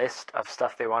off a list of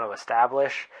stuff they want to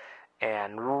establish,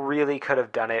 and really could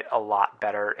have done it a lot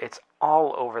better. It's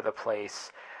all over the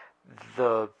place.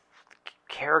 The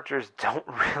characters don't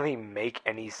really make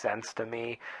any sense to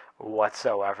me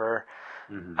whatsoever.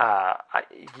 Mm-hmm.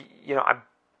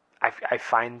 I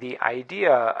find the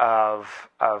idea of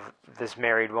this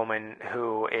married woman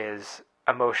who is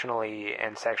emotionally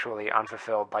and sexually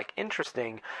unfulfilled like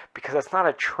interesting, because that's not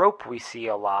a trope we see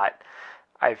a lot.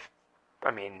 I'm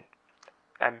in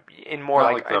more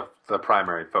Not like the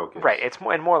primary focus, right. It's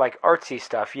more in more like artsy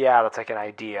stuff. Yeah, that's like an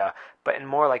idea, but in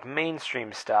more like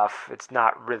mainstream stuff, it's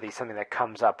not really something that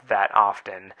comes up that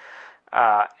often.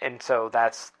 And so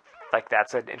that's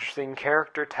an interesting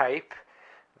character type.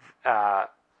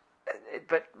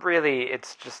 But really,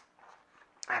 it's just,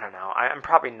 I don't know. I'm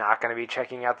probably not going to be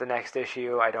checking out the next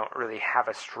issue. I don't really have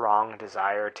a strong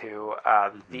desire to.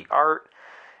 The art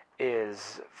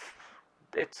it's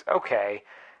okay.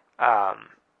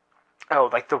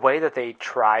 Like the way that they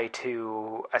try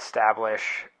to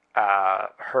establish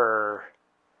her,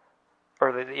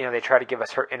 or they try to give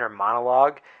us her inner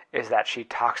monologue, is that she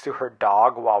talks to her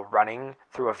dog while running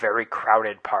through a very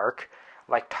crowded park.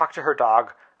 Like, talk to her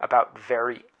dog about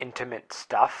very intimate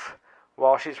stuff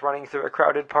while she's running through a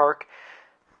crowded park.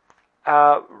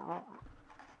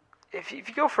 If you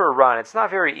go for a run, it's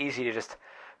not very easy to just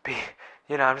be,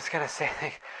 I'm just going to say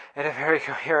things in a very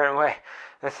coherent way.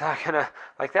 That's not going to,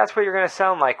 that's what you're going to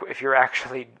sound like if you're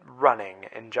actually running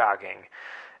and jogging.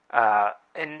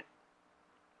 And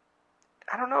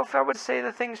I don't know if I would say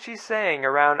the things she's saying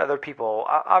around other people.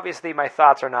 Obviously, my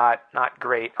thoughts are not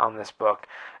great on this book.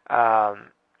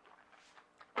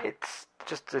 It's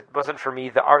just, it wasn't for me.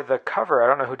 The cover, I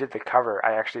don't know who did the cover,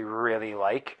 I actually really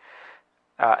like.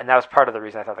 And that was part of the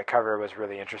reason I thought the cover was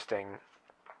really interesting.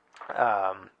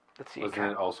 Let's see.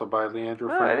 Wasn't it also by Leandro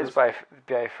No, Fernandez? it is by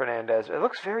Fernandez. It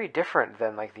looks very different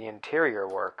than like the interior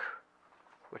work,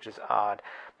 which is odd.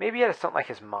 Maybe I just don't like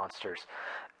his monsters.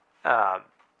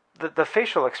 The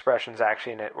facial expressions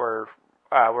actually in it were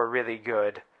really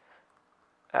good.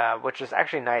 Which is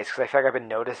actually nice, because I feel like I've been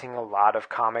noticing a lot of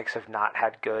comics have not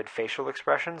had good facial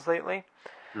expressions lately.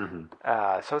 Mm-hmm.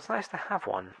 So it's nice to have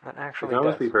one that actually It can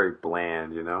always does. be very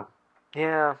bland,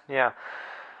 Yeah.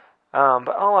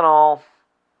 But all in all,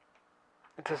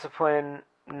 Discipline,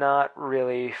 not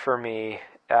really for me.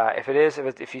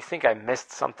 If you think I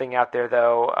missed something out there,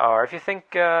 though, or if you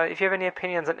have any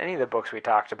opinions on any of the books we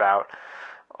talked about,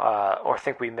 or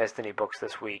think we missed any books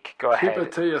this week, go ahead. Keep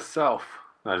it to yourself.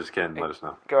 No, just kidding. Let us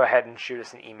know. Go ahead and shoot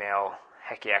us an email,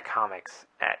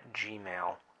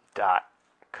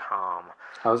 heckyeahcomics@gmail.com.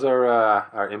 How's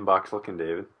our inbox looking,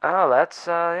 David? Oh, that's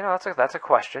a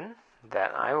question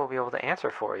that I will be able to answer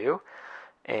for you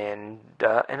in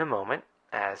a moment.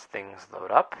 as things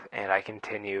load up and I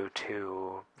continue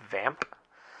to vamp.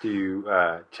 Do you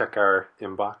check our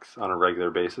inbox on a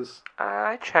regular basis?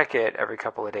 I check it every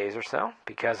couple of days or so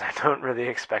because I don't really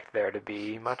expect there to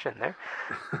be much in there.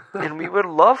 And we would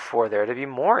love for there to be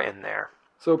more in there.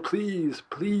 So please,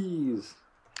 please.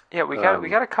 Yeah, we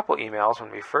got a couple emails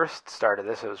when we first started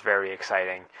this. It was very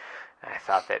exciting. I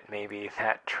thought that maybe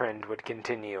that trend would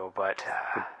continue, but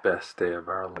The best day of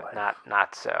our life.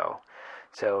 not so.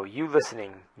 So you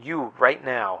listening, you right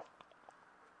now,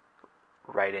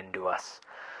 write into us.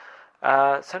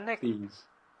 So Nick, Please.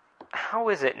 how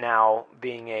is it now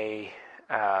being a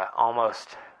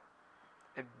almost,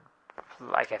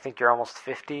 like I think you're almost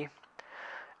 50,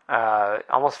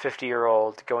 almost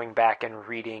 50-year-old going back and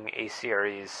reading a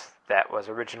series that was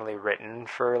originally written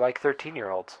for like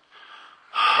 13-year-olds?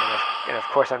 And of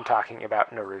course I'm talking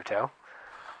about Naruto.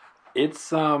 It's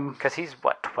Because he's,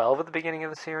 what, 12 at the beginning of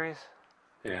the series?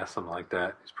 yeah, something like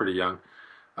that. He's pretty young.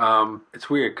 It's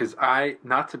weird because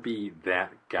not to be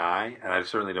that guy, and I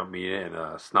certainly don't mean it in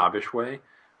a snobbish way,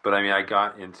 but I mean, I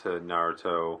got into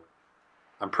Naruto,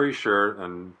 I'm pretty sure,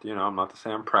 and, I'm not to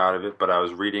say I'm proud of it, but I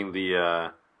was reading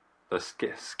the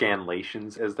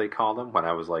scanlations, as they call them, when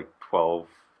I was like 12,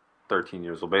 13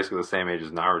 years old, basically the same age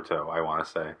as Naruto, I want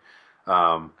to say.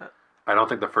 I don't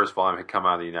think the first volume had come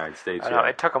out of the United States I know, yet.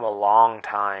 it took him a long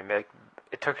time. It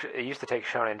used to take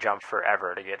Shonen Jump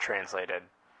forever to get translated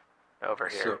over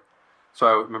here. So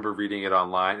I remember reading it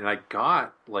online, and I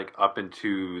got like up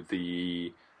into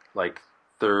the like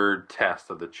third test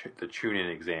of the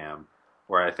Chunin exam,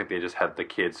 where I think they just had the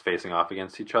kids facing off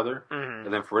against each other,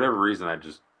 and then for whatever reason, I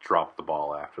just dropped the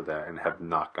ball after that and have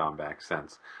not gone back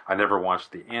since. I never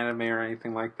watched the anime or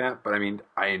anything like that, but I mean,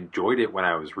 I enjoyed it when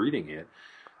I was reading it.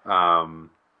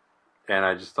 And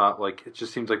I just thought, like, it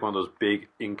just seems like one of those big,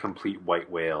 incomplete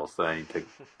white whales that I need to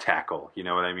tackle. You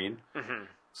know what I mean? Mm-hmm.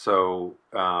 So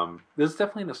there's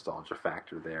definitely a nostalgia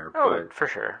factor there. Oh, for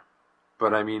sure.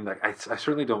 But I mean, like, I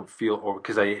certainly don't feel, or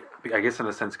because I guess in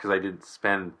a sense, because I didn't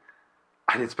spend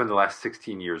the last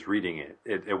 16 years reading it.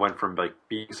 It went from like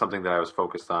being something that I was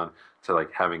focused on to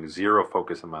like having zero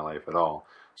focus in my life at all.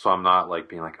 So I'm not like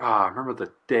being like, I remember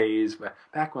the days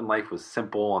back when life was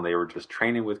simple and they were just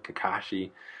training with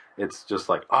Kakashi. It's just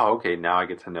like, okay, now I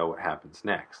get to know what happens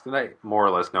next. And I more or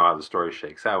less know how the story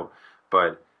shakes out.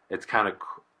 But it's kind of,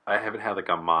 I haven't had like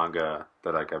a manga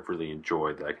that like I've really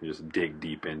enjoyed that I can just dig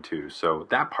deep into. So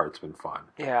that part's been fun.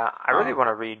 Yeah, I really want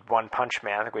to read One Punch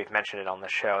Man. I think we've mentioned it on the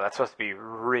show. That's supposed to be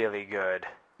really good.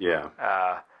 Yeah.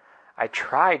 I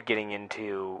tried getting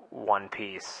into One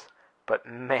Piece, but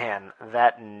man,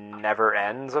 that never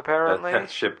ends, apparently.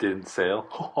 That ship didn't sail.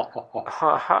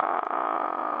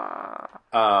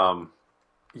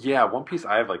 Yeah, One Piece,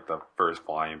 I have like the first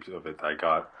volumes of it that I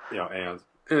got,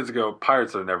 ages ago.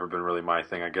 Pirates have never been really my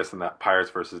thing. I guess in that Pirates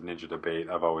versus Ninja debate,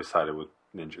 I've always sided with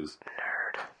ninjas.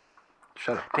 Nerd.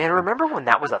 Shut up. Man, remember when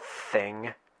that was a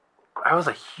thing? That was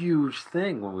a huge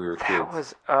thing when we were kids. That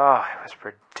was, it was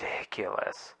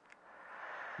ridiculous.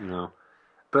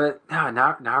 But no,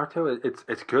 Naruto,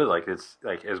 it's good. Like, it's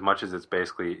like, as much as it's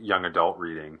basically young adult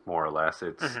reading, more or less.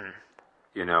 It's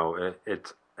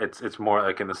it's more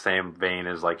like in the same vein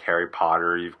as like Harry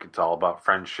Potter. It's all about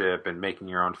friendship and making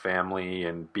your own family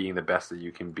and being the best that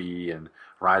you can be and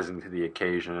rising to the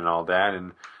occasion and all that.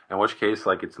 And in which case,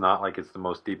 like, it's not like it's the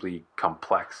most deeply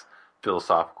complex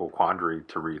philosophical quandary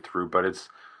to read through, but it's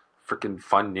freaking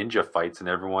fun ninja fights, and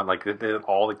everyone, like, they're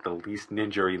all like the least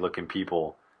ninja-y looking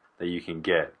people that you can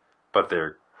get, but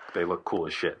they look cool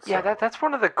as shit. So. Yeah, that's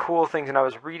one of the cool things. And I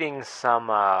was reading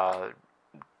some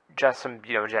just some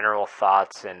general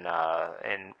thoughts and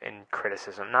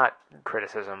criticism, not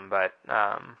criticism, but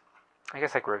I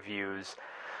guess like reviews,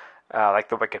 like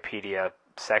the Wikipedia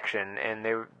section.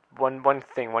 And one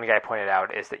guy pointed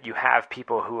out is that you have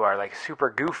people who are like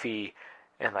super goofy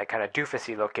and like kind of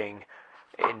doofusy looking.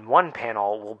 In one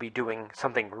panel, will be doing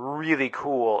something really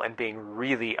cool and being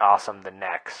really awesome the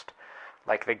next.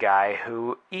 Like the guy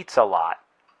who eats a lot.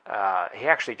 He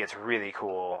actually gets really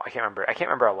cool. I can't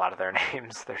remember a lot of their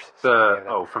names. There's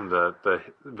from the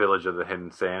Village of the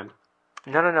Hidden Sand.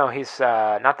 No. He's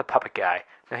not the puppet guy.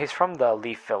 No, he's from the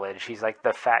Leaf Village. He's like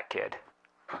the fat kid.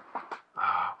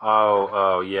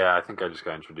 Oh, yeah. I think I just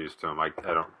got introduced to him. I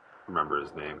don't remember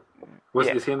his name.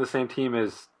 Is he on the same team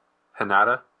as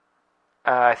Hinata?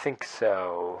 I think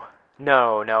so.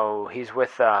 No. He's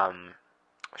with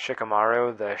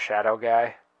Shikamaru, the shadow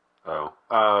guy. I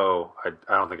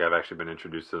don't think I've actually been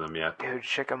introduced to them yet. Dude,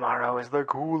 Shikamaru is the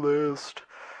coolest.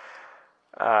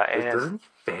 Doesn't he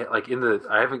fail? Like,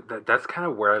 I haven't. That's kind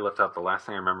of where I left out. The last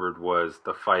thing I remembered was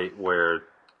the fight where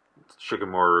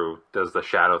Shikamaru does the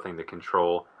shadow thing to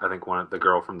control, I think, the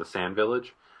girl from the Sand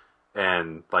Village,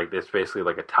 and like it's basically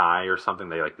like a tie or something.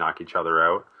 They like knock each other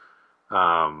out.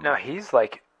 No,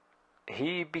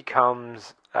 he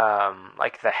becomes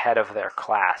like the head of their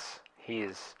class.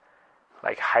 He's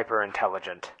like hyper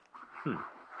intelligent.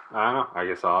 I don't know. I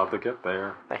guess I'll have to get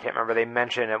there. I can't remember. They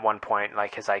mention at one point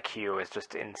like his IQ is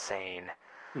just insane.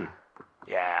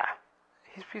 Yeah,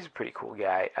 he's a pretty cool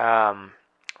guy.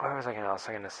 What was I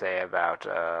going to say about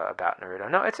Naruto?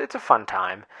 No, it's a fun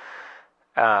time.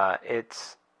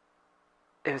 It's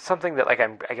something that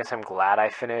I guess I'm glad I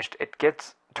finished. It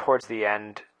gets towards the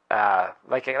end,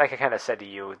 like I kind of said to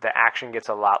you, the action gets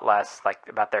a lot less like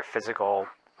about their physical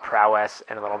prowess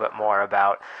and a little bit more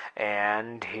about,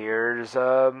 and here's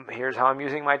how I'm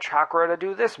using my chakra to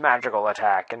do this magical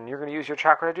attack, and you're going to use your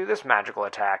chakra to do this magical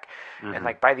attack. And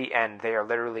like by the end, they are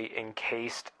literally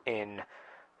encased in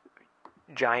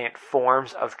giant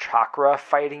forms of chakra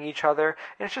fighting each other,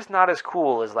 and it's just not as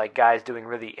cool as like guys doing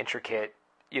really intricate,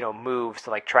 moves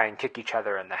to like try and kick each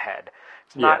other in the head.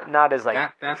 It's not as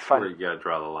like that's fun. where you gotta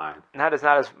draw the line. Not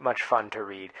as much fun to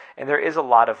read, and there is a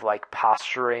lot of like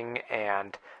posturing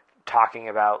and talking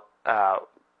about,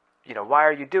 why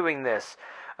are you doing this?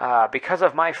 Because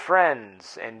of my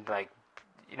friends, and like,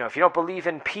 if you don't believe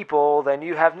in people, then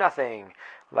you have nothing.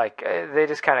 Like they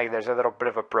just kind of, there's a little bit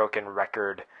of a broken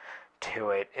record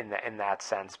to it in that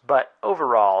sense, but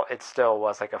overall, it still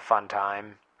was like a fun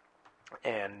time.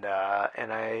 And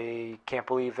I can't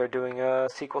believe they're doing a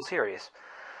sequel series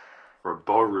For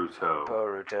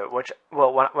Boruto. Which,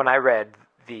 when I read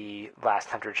the last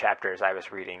 100 chapters, I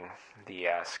was reading the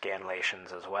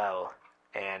scanlations as well,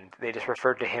 and they just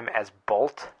referred to him as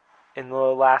Bolt in the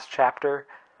last chapter.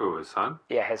 Who, his son?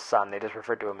 Yeah, his son. They just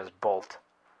referred to him as Bolt.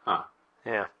 Huh.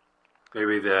 Yeah.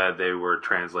 Maybe they were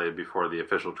translated before the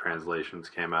official translations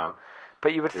came out.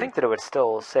 But you would think that it would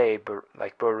still say,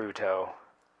 like, Boruto.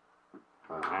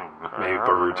 Maybe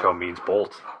Boruto means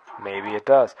bolt. Maybe it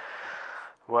does.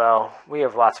 Well, we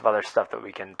have lots of other stuff that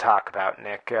we can talk about,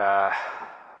 Nick. But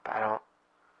I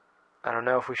don't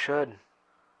know if we should.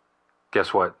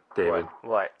 Guess what, David?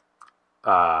 What?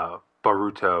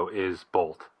 Boruto is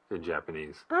bolt in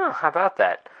Japanese. Oh, how about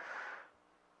that?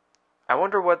 I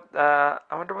wonder what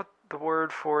the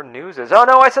word for news is. Oh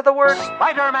no, I said the word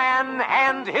Spider-Man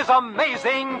and his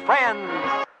amazing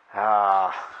friends.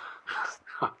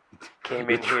 Came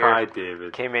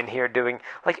in here doing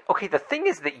like, okay, the thing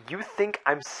is that you think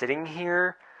I'm sitting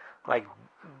here like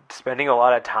spending a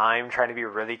lot of time trying to be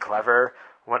really clever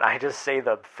when I just say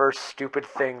the first stupid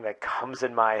thing that comes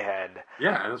in my head.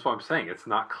 Yeah, and that's what I'm saying. It's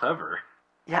not clever.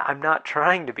 Yeah, I'm not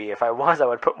trying to be. If I was, I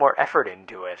would put more effort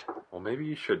into it. Well, maybe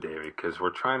you should, David, because we're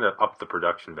trying to up the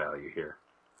production value here.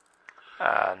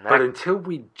 But until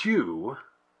we do,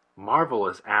 Marvel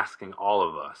is asking all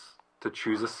of us to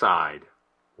choose a side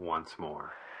once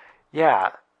more.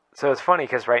 Yeah, so it's funny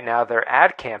because right now their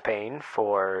ad campaign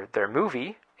for their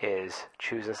movie is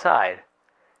choose a side.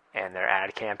 And their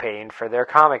ad campaign for their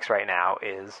comics right now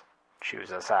is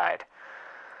choose a side.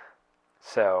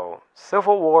 So,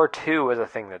 Civil War II is a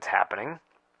thing that's happening.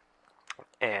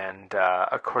 And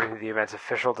according to the event's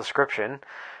official description,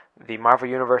 the Marvel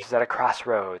Universe is at a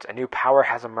crossroads. A new power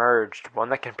has emerged, one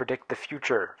that can predict the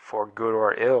future, for good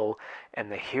or ill,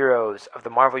 and the heroes of the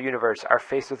Marvel Universe are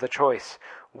faced with a choice.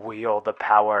 Wield the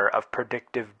power of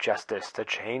predictive justice to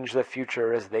change the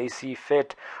future as they see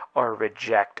fit, or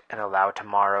reject and allow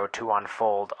tomorrow to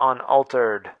unfold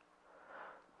unaltered.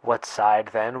 What side,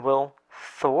 then, will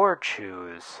Thor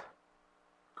choose?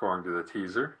 According to the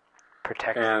teaser.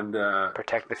 Protect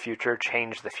the future,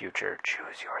 change the future,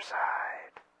 choose your side.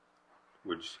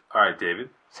 All right, David.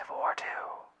 Civil War II.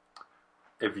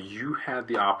 If you had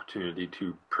the opportunity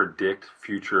to predict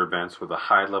future events with a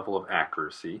high level of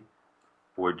accuracy,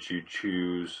 would you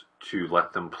choose to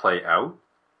let them play out,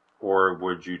 or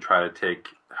would you try to take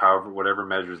whatever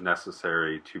measures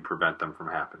necessary to prevent them from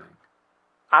happening?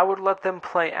 I would let them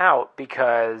play out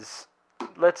because,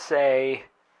 let's say,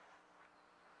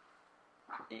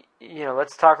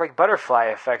 let's talk like butterfly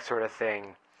effect sort of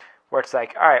thing, where it's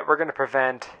like, all right, we're going to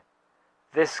prevent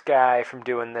this guy from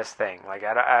doing this thing. Like,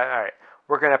 all right,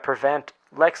 we're going to prevent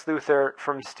Lex Luthor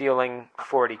from stealing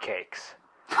 40 cakes.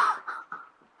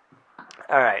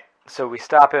 All right, so we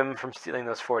stop him from stealing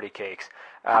those 40 cakes.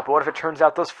 But what if it turns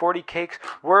out those 40 cakes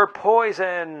were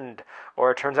poisoned?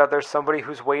 Or it turns out there's somebody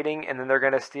who's waiting, and then they're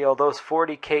going to steal those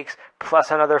 40 cakes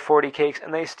plus another 40 cakes,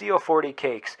 and they steal 40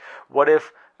 cakes. What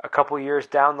if a couple years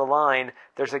down the line,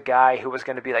 there's a guy who was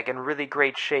going to be like in really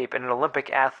great shape and an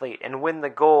Olympic athlete and win the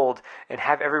gold and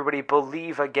have everybody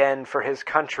believe again for his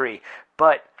country.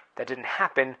 But That didn't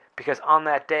happen because on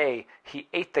that day he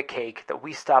ate the cake that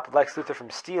we stopped Lex Luthor from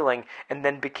stealing and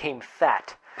then became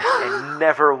fat and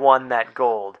never won that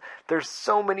gold. There's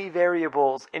so many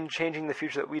variables in changing the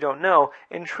future that we don't know,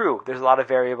 and true, there's a lot of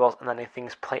variables and letting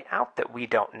things play out that we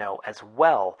don't know as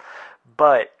well.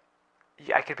 But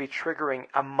I could be triggering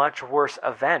a much worse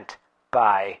event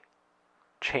by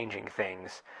changing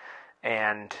things.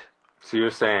 And So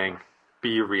you're saying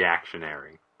be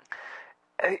reactionary.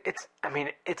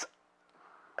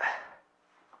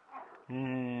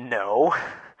 No.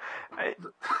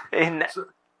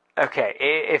 Okay,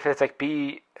 if it's like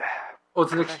be... Well,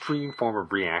 it's an extreme form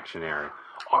of reactionary.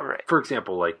 Right. For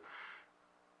example, like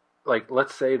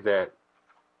let's say that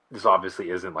this obviously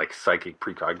isn't like psychic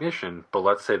precognition, but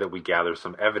let's say that we gather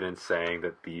some evidence saying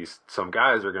that some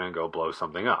guys are going to go blow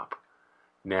something up.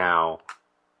 Now,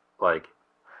 like,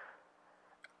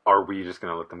 are we just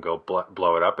going to let them go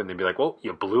blow it up and then be like, well,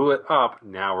 you blew it up,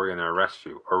 now we're going to arrest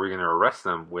you? Or are we going to arrest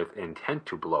them with intent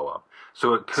to blow up?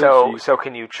 So it could So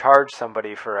can you charge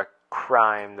somebody for a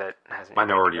crime that hasn't been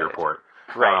Minority committed? Report.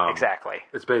 Right, exactly.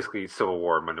 It's basically Civil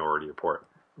War Minority Report.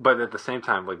 But at the same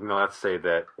time, like, let's say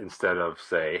that instead of,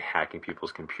 say, hacking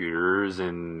people's computers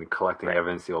and collecting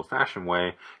evidence the old-fashioned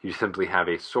way, you simply have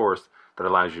a source that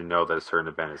allows you to know that a certain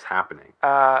event is happening.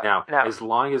 Now, as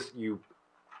long as you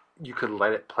could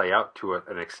let it play out to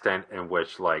an extent in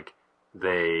which, like,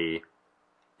 they,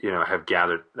 have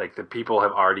gathered, like, the people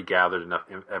have already gathered enough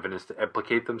evidence to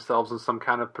implicate themselves in some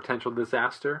kind of potential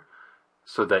disaster,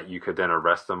 so that you could then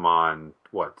arrest them on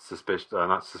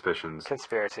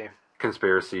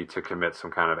conspiracy to commit some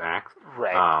kind of act.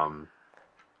 Right.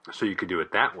 So you could do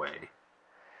it that way.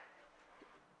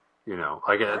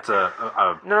 Like it's a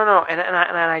No,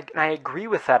 and I agree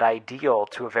with that ideal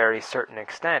to a very certain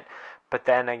extent, but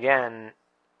then again,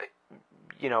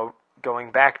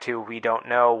 going back to, we don't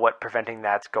know what preventing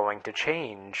that's going to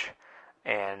change,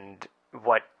 and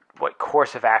what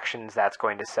course of actions that's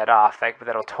going to set off. Like,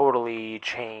 that'll totally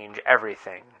change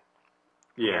everything.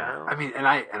 Yeah, I mean, and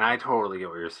I totally get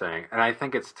what you're saying, and I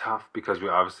think it's tough because we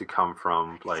obviously come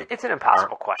from, like, it's an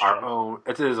impossible question.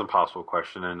 It is an impossible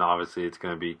question, and obviously it's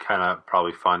going to be kind of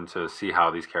probably fun to see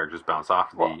how these characters bounce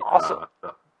off the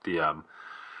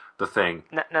thing.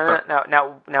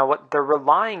 Now, what they're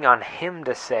relying on him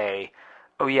to say,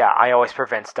 oh yeah, I always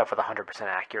prevent stuff with 100%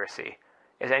 accuracy.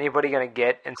 Is anybody going to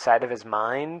get inside of his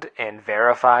mind and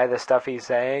verify the stuff he's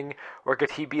saying? Or could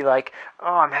he be like,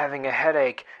 oh, I'm having a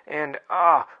headache, and,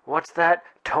 what's that?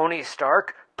 Tony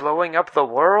Stark blowing up the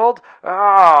world?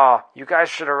 Oh, you guys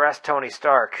should arrest Tony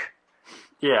Stark.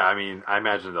 Yeah, I mean, I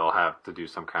imagine they'll have to do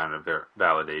some kind of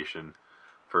validation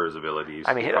for his abilities.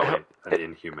 I mean, probably an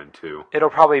Inhuman, too.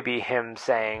 It'll probably be him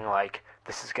saying, like,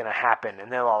 this is going to happen,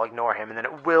 and they'll all ignore him, and then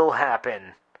it will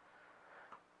happen.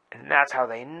 And that's how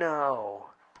they know.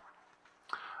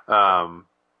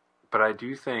 But I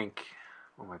do think,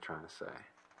 what am I trying to say?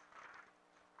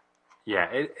 Yeah,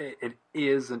 it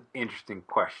is an interesting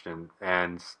question,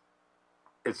 and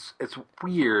it's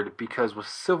weird because with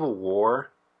Civil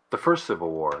War, the first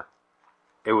Civil War,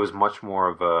 it was much more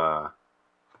of a,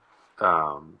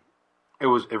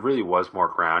 it really was more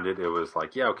grounded. It was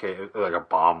like, yeah, okay, like a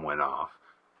bomb went off,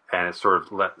 and it sort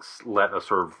of let a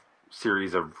sort of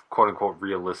series of quote unquote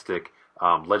realistic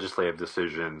legislative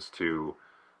decisions to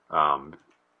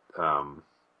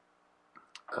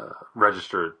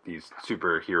register these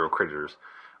superhero critters.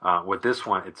 With this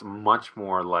one, it's much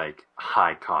more like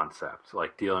high concept,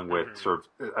 like dealing with sort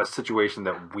of a situation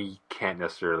that we can't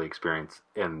necessarily experience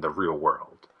in the real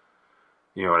world.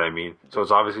 You know what I mean? So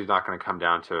it's obviously not going to come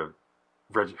down to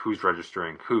who's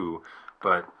registering who,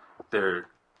 but they're,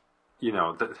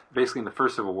 basically in the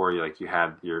first Civil War, you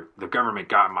had the government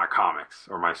got my comics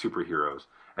or my superheroes,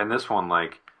 and this one,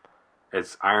 like,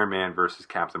 it's Iron Man versus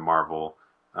Captain Marvel,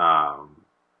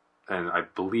 and I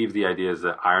believe the idea is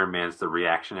that Iron Man's the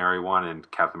reactionary one and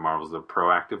Captain Marvel's the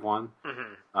proactive one.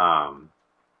 Mm-hmm.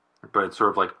 But it's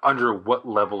sort of like, under what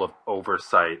level of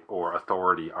oversight or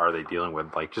authority are they dealing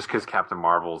with? Like, just because Captain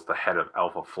Marvel's the head of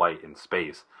Alpha Flight in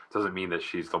space doesn't mean that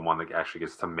she's the one that actually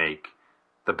gets to make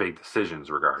the big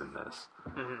decisions regarding this.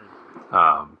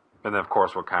 Mm-hmm. And then, of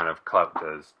course, what kind of clout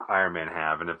does Iron Man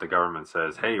have? And if the government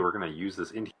says, hey, we're going to use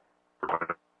this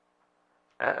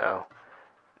Uh-oh.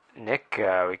 Nick,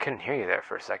 we couldn't hear you there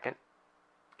for a second.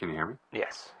 Can you hear me?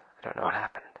 Yes. I don't know what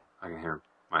happened. I can hear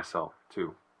myself,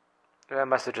 too. That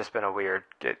must have just been a weird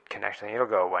connection. It'll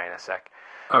go away in a sec.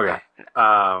 Okay.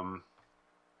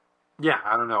 Yeah,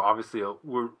 I don't know. Obviously, it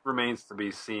remains to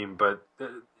be seen, but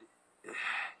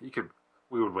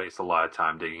we would waste a lot of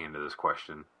time digging into this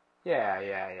question. Yeah.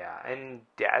 And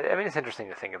yeah, I mean, it's interesting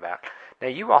to think about. Now,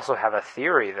 you also have a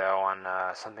theory, though, on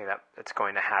something that's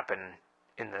going to happen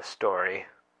in this story.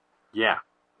 Yeah,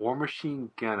 War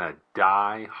Machine gonna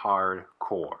die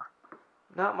hardcore.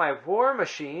 Not my war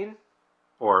machine.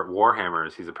 Or Warhammer,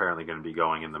 as he's apparently going to be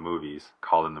going in the movies,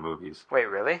 called in the movies. Wait,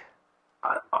 really?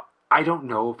 I don't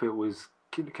know if it was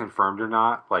confirmed or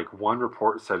not. Like, one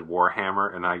report said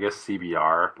Warhammer, and I guess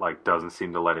CBR doesn't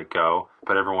seem to let it go,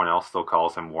 but everyone else still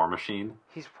calls him War Machine.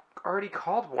 He's already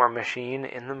called War Machine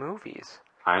in the movies.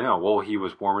 I know. Well, he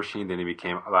was War Machine, then he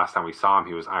became, last time we saw him,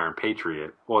 he was Iron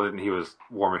Patriot. Well, then he was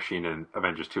War Machine in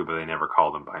Avengers 2, but they never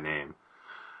called him by name.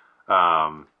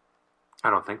 I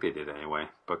don't think they did anyway,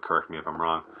 but correct me if I'm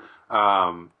wrong.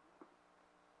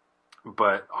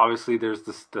 But obviously, there's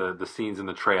the scenes in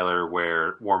the trailer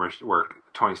where where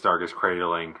Tony Stark is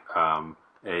cradling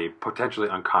a potentially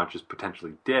unconscious,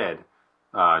 potentially dead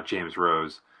James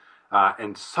Rhodes,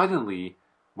 and suddenly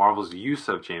Marvel's use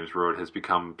of James Rhodes has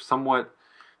become somewhat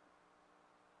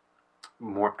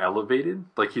more elevated.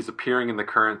 Like, he's appearing in the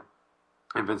current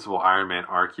Invincible Iron Man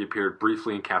arc. He appeared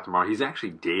briefly in Captain Marvel. He's actually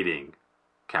dating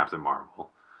Captain Marvel.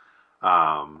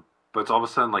 But it's all of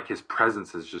a sudden like his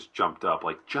presence has just jumped up,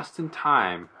 like just in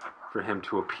time for him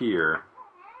to appear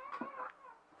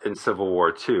in Civil War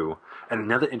 2. And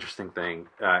another interesting thing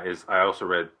is I also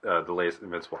read the latest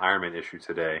Invincible Iron Man issue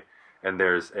today, and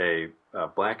there's a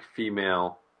black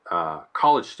female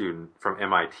college student from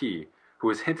MIT who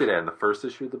was hinted at in the first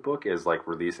issue of the book as like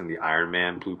releasing the Iron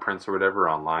Man blueprints or whatever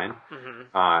online.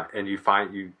 Mm-hmm. And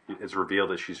it's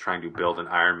revealed that she's trying to build an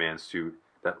Iron Man suit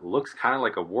that looks kind of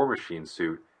like a War Machine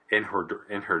suit in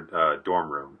her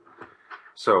dorm room.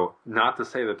 So, not to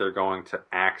say that they're going to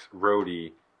axe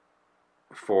Rhodey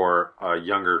for a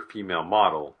younger female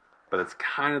model, but it's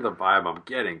kind of the vibe I'm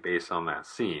getting based on that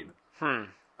scene.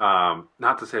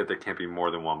 Not to say that there can't be more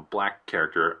than one black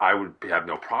character. I would have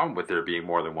no problem with there being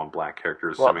more than one black character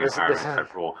assuming an Iron Man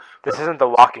type role. This isn't The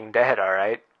Walking Dead, all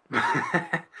right?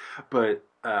 But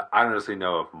I don't honestly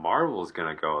know if Marvel is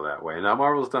going to go that way. Now,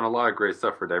 Marvel's done a lot of great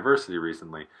stuff for diversity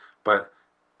recently, but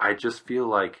I just feel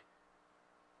like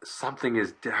something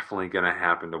is definitely going to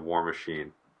happen to War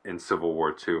Machine in Civil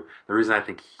War 2. The reason I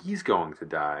think he's going to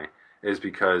die is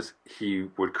because he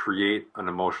would create an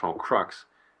emotional crux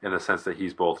in the sense that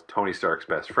he's both Tony Stark's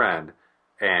best friend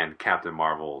and Captain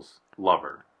Marvel's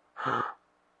lover.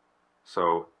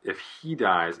 So if he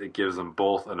dies, it gives them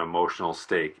both an emotional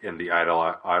stake in the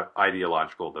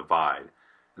ideological divide.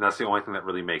 And that's the only thing that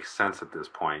really makes sense at this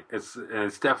point. It's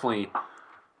definitely...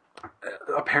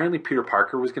 Apparently Peter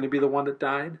Parker was going to be the one that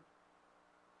died.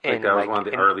 That was one of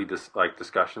the early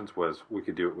discussions was we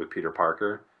could do it with Peter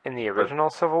Parker. In the original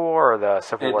Civil War or the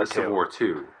Civil War 2? Civil War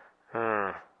 2.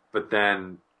 But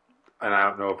then... And I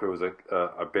don't know if it was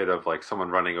a bit of like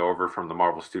someone running over from the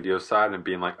Marvel Studios side and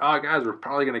being like, "Oh, guys, we're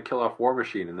probably going to kill off War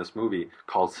Machine in this movie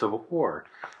called Civil War,"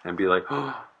 and be like,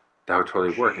 "Oh, that would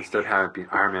totally work." Instead of having it be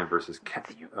Iron Man versus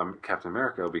Captain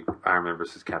America, it'll be Iron Man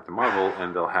versus Captain Marvel,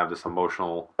 and they'll have this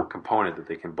emotional component that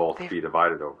they can both be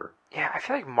divided over. Yeah, I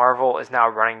feel like Marvel is now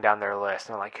running down their list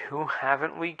and they're like, "Who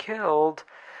haven't we killed?"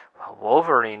 Well,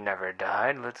 Wolverine never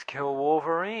died. Let's kill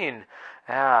Wolverine.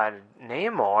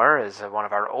 Namor is one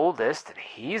of our oldest, and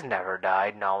he's never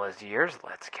died in all his years.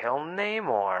 Let's kill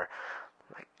Namor.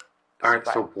 All right,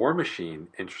 so War Machine,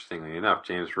 interestingly enough,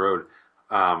 James Rhodes,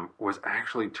 was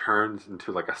actually turned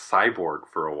into like a cyborg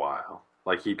for a while.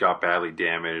 Like he got badly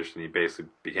damaged, and he basically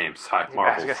became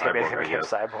Marvel's cyborg. He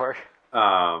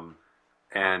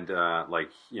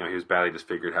was badly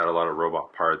disfigured, had a lot of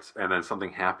robot parts, and then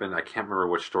something happened. I can't remember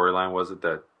which storyline was it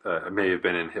that it may have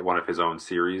been in one of his own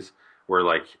series, where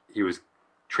like his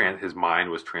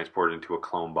mind was transported into a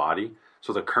clone body.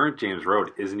 So the current James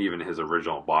Rhodes isn't even his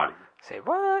original body. Say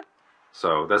what?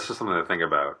 So that's just something to think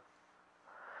about.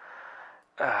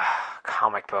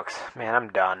 Comic books, man, I'm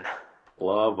done.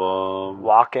 Love them.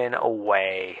 Walking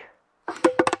away.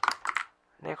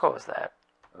 Nick, what was that?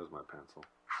 That was my pencil.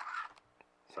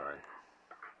 Sorry.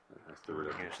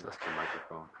 Useless. The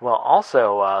microphone. Well,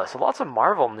 also, so lots of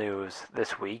Marvel news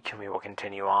this week, and we will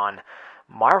continue on.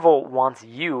 Marvel wants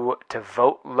you to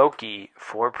vote Loki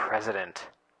for president.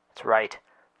 That's right.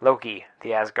 Loki, the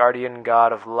Asgardian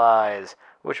god of lies.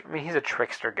 Which, I mean, he's a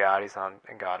trickster god. He's not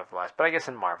a god of lies. But I guess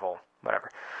in Marvel,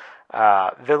 whatever.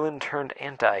 Villain turned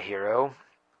anti-hero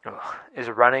is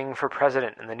running for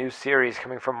president in the new series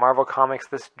coming from Marvel Comics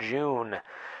this June.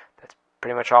 That's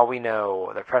pretty much all we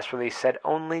know. The press release said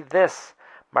only this.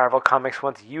 Marvel Comics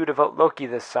wants you to vote Loki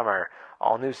this summer.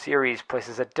 All new series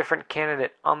places a different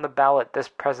candidate on the ballot this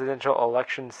presidential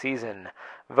election season.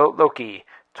 Vote Loki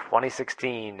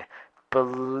 2016.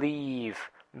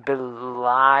 Believe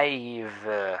Believe.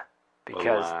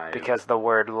 Believe. Because the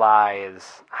word lie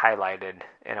is highlighted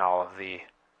in all of the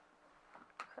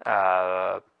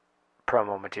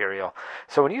promo material.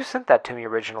 So when you sent that to me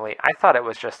originally, I thought it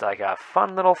was just like a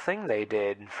fun little thing they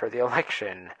did for the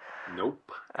election.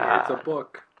 Nope. It's a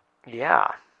book.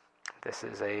 Yeah, this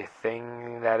is a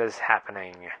thing that is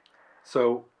happening.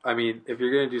 So, I mean, if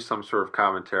you're going to do some sort of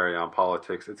commentary on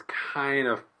politics, it's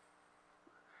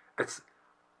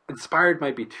inspired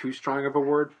might be too strong of a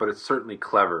word, but it's certainly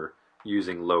clever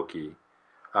using Loki.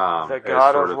 The as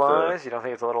god sort of lies? You don't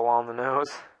think it's a little on the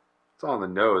nose? It's on the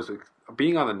nose.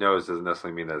 Being on the nose doesn't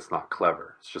necessarily mean that it's not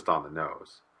clever. It's just on the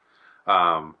nose.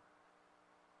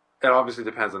 It obviously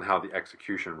depends on how the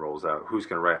execution rolls out. Who's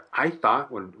going to write it. I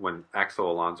thought when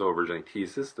Axel Alonso originally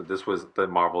teased this, that this was the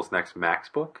Marvel's next Max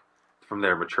book from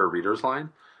their mature readers line.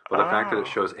 But the fact that it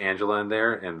shows Angela in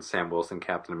there and Sam Wilson,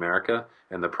 Captain America,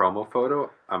 in the promo photo,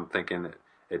 I'm thinking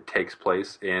it takes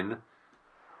place in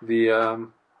the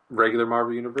regular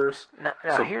Marvel universe. No,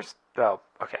 here's... Oh,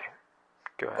 okay.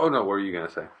 Go ahead. Oh, no, what were you going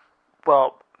to say?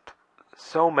 Well,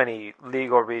 so many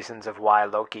legal reasons of why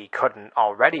Loki couldn't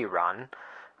already run,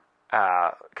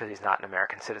 because he's not an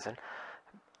American citizen.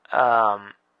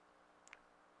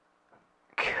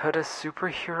 Could a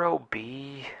superhero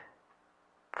be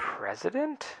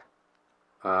president?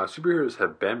 Superheroes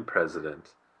have been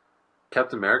president.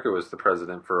 Captain America was the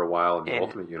president for a while in the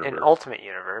Ultimate Universe. In Ultimate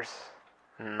Universe.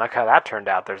 And look how that turned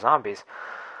out. They're zombies.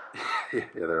 Yeah,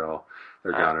 they're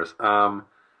goners.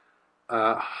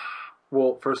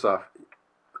 Well, first off,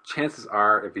 chances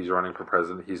are if he's running for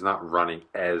president, he's not running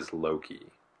as Loki.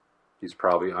 He's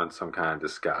probably on some kind of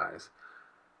disguise.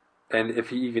 And if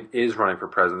he even is running for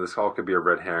president, this all could be a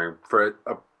red herring for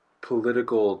a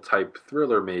political type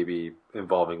thriller maybe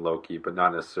involving Loki, but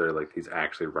not necessarily like he's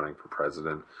actually running for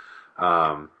president.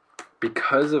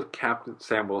 Because of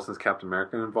Sam Wilson's Captain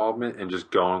America involvement and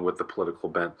just going with the political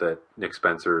bent that Nick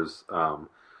Spencer's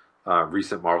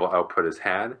recent Marvel output has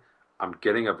had, I'm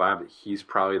getting a vibe that he's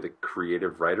probably the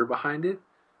creative writer behind it.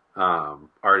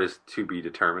 Artist to be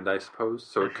determined, I suppose.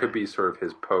 So it could be sort of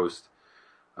his post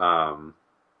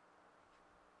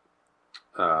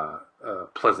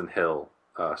Pleasant Hill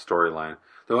storyline.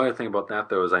 The only thing about that,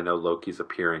 though, is I know Loki's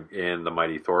appearing in The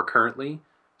Mighty Thor currently,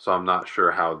 so I'm not sure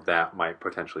how that might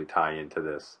potentially tie into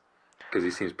this, because he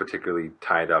seems particularly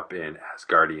tied up in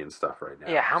Asgardian stuff right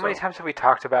now. Yeah, how many times have we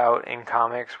talked about in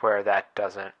comics where that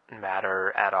doesn't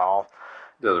matter at all?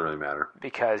 Doesn't really matter.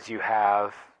 Because you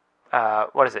have,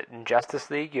 what is it, in Justice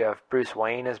League, you have Bruce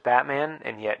Wayne as Batman,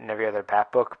 and yet in every other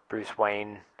Bat book, Bruce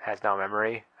Wayne has no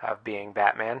memory of being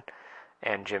Batman,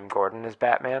 and Jim Gordon is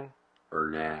Batman. For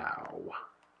now.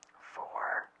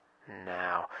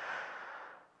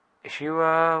 Issue,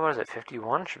 what is it,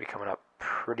 51? Should be coming up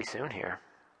pretty soon here.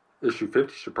 Issue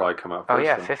 50 should probably come out first. Oh,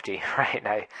 yeah, 50,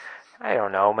 right. I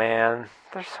don't know, man.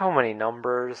 There's so many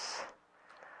numbers.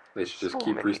 They should just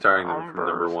keep restarting them from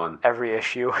number one. Every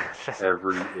issue.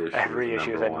 Every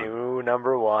issue is a new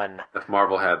number one. If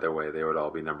Marvel had their way, they would all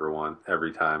be number one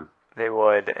every time. They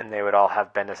would, and they would all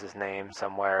have Bendis' name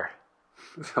somewhere.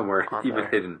 Somewhere, even there.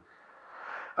 hidden.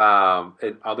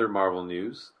 In other Marvel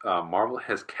news, Marvel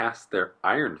has cast their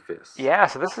Iron Fist. Yeah,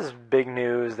 so this is big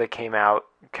news that came out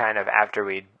kind of after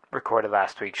we recorded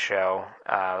last week's show.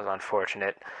 It was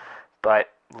unfortunate. But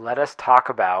let us talk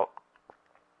about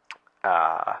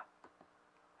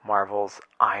Marvel's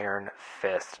Iron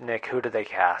Fist. Nick, who did they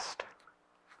cast?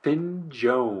 Finn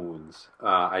Jones,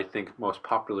 I think most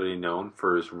popularly known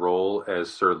for his role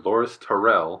as Sir Loras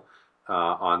Tyrell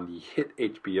on the hit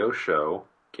HBO show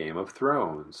Game of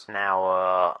Thrones.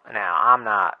 Now I'm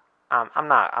not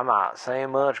saying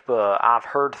much, but I've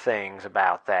heard things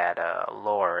about that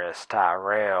Loras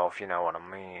Tyrell, if you know what I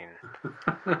mean.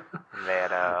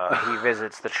 That he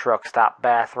visits the truck stop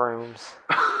bathrooms.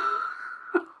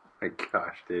 My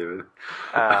gosh, David.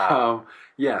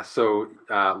 Yeah, so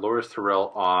Loras Tyrell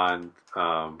on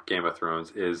Game of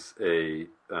Thrones is a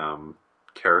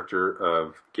character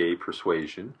of gay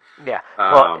persuasion. Yeah.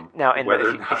 Well, now, whether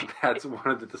or not that's one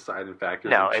of the deciding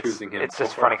factors in choosing him. It's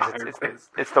just funny because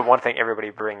it's the one thing everybody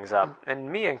brings up,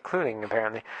 and me including,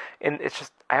 apparently. And it's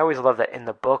just, I always love that in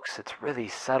the books, it's really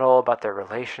subtle about their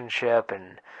relationship,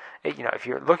 and if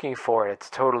you're looking for it, it's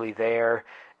totally there.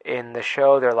 In the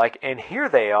show, they're like, and here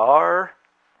they are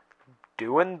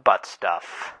doing butt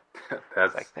stuff.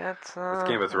 That's that's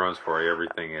Game of Thrones for you.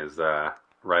 Everything is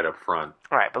right up front.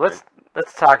 All right, but let's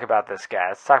talk about this guy.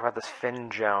 Let's talk about this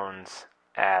Finn Jones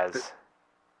as.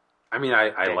 I mean,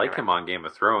 I like him on Game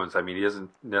of Thrones. I mean, he hasn't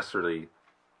necessarily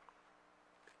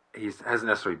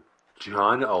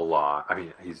done a lot. I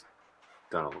mean, he's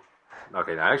done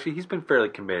Okay, now actually he's been fairly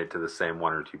committed to the same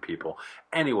one or two people.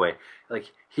 Anyway,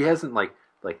 like he hasn't like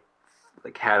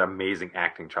had amazing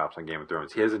acting chops on Game of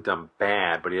Thrones. He hasn't done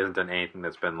bad, but he hasn't done anything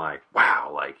that's been like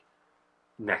wow, like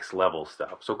next level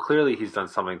stuff. So clearly he's done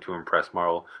something to impress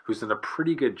Marvel, who's done a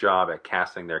pretty good job at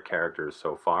casting their characters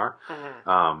so far,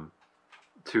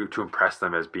 to impress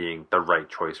them as being the right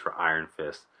choice for Iron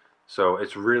Fist. So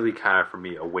it's really kind of for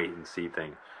me a wait and see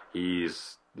thing.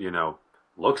 He's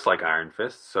looks like Iron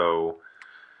Fist, so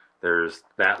there's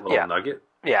that little nugget.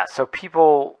 Yeah, so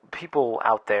people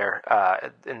out there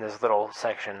in this little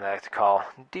section that I like to call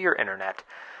Dear Internet.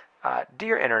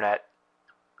 Dear Internet,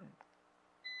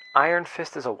 Iron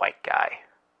Fist is a white guy.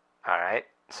 Alright?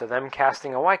 So them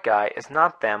casting a white guy is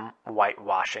not them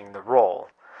whitewashing the role.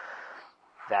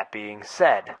 That being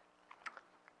said,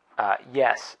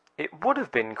 yes, it would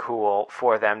have been cool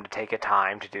for them to take a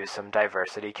time to do some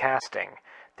diversity casting.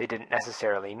 They didn't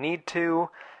necessarily need to,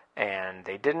 and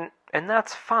they didn't, and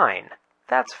that's fine.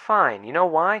 That's fine. You know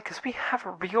why? Because we have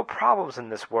real problems in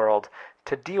this world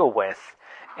to deal with,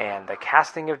 and the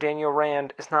casting of Daniel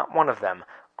Rand is not one of them.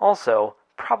 Also,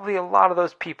 probably a lot of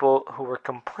those people who were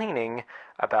complaining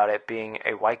about it being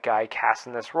a white guy cast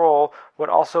in this role would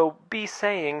also be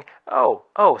saying, oh,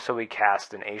 so we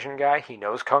cast an Asian guy? He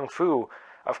knows Kung Fu.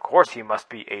 Of course he must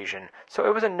be Asian. So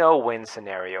it was a no-win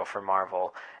scenario for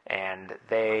Marvel, and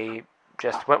they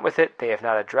just went with it. They have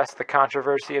not addressed the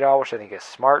controversy at all, which I think is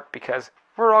smart, because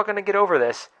we're all going to get over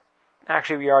this.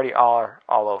 Actually, we already are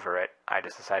all over it. I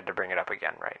just decided to bring it up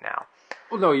again right now.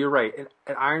 Well, no, you're right.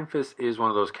 And Iron Fist is one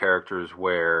of those characters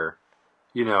where,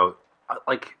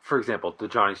 like, for example, the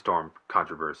Johnny Storm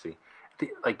controversy.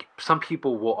 Like, some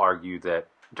people will argue that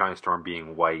Johnny Storm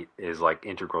being white is, like,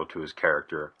 integral to his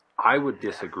character. I would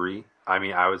disagree. I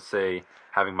mean, I would say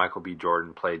having Michael B.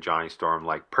 Jordan play Johnny Storm,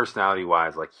 like,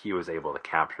 personality-wise, like, he was able to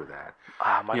capture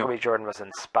that. Michael B. Jordan was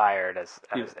inspired as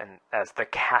the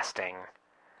casting.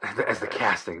 As the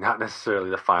casting, not necessarily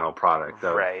the final product,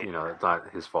 though. Right. It's not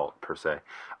his fault per se.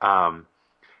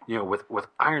 With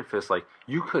Iron Fist, like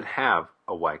you could have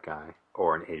a white guy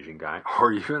or an Asian guy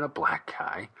or even a black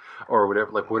guy or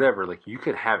whatever. Like you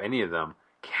could have any of them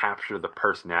capture the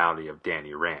personality of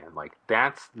Danny Rand. Like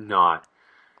that's not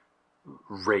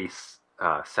race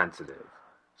sensitive,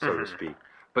 so to speak.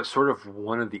 But sort of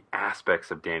one of the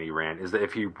aspects of Danny Rand is that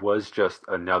if he was just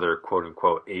another quote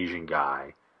unquote Asian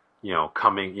guy,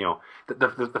 coming,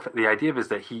 the idea is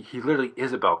that he literally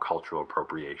is about cultural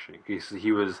appropriation.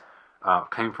 He was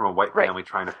came from a white family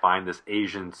trying to find this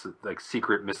Asian, like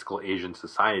secret mystical Asian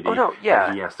society. Oh no, yeah.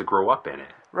 And he has to grow up in it.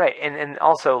 Right, and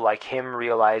also like him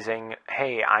realizing,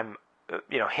 hey, I'm,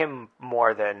 him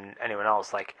more than anyone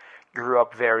else, like grew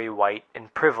up very white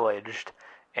and privileged,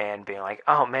 and being like,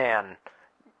 oh man,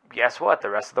 guess what? The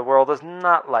rest of the world is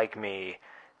not like me,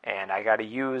 and I got to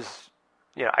use,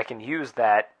 I can use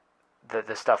that.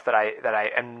 The stuff that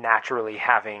I am naturally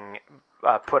having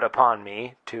put upon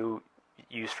me to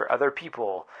use for other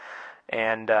people,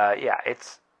 and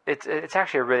it's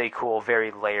actually a really cool,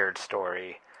 very layered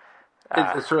story.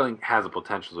 It certainly has the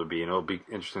potential to be, and it'll be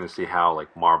interesting to see how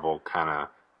like Marvel kind of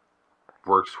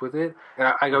works with it.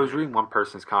 And I was reading one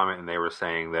person's comment, and they were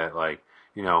saying that like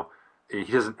he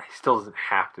still doesn't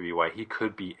have to be white. He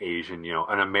could be Asian.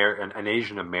 An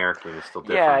Asian American is still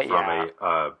different from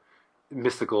a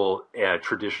mystical,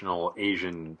 traditional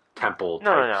Asian temple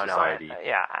type society. No,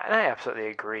 and I absolutely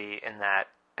agree in that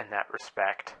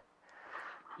respect.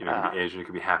 It could be Asian, it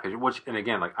could be half Asian. Which, and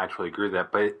again, like I totally agree with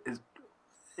that. But it's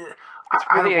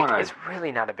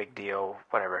really not a big deal.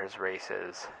 Whatever his race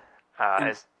is.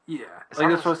 That's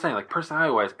what I was saying. Like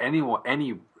personality-wise, any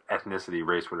ethnicity,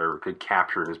 race, whatever, could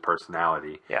capture his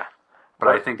personality. Yeah. But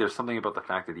I think there's something about the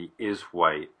fact that he is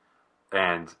white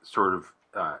and sort of.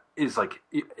 Is like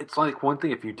it's like one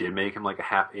thing if you did make him like a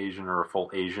half Asian or a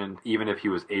full Asian, even if he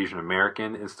was Asian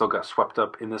American and still got swept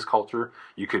up in this culture,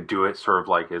 you could do it sort of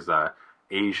like as a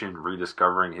Asian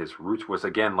rediscovering his roots. Was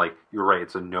again like you're right,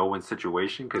 it's a no-win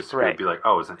situation because it would be like,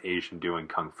 oh, it's an Asian doing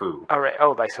kung fu. Oh right,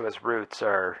 like so his roots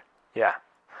are you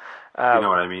know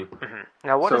what I mean? Mm-hmm.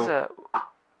 Now what are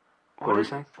you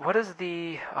saying?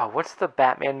 What's the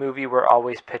Batman movie we're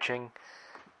always pitching?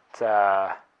 It's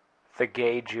the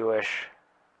gay Jewish.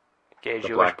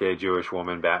 Black gay Jewish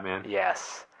woman Batman?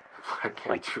 Yes. Black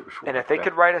gay Jewish woman and if they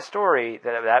could write a story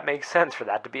that makes sense for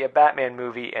that to be a Batman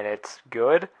movie and it's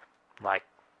good, like,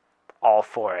 all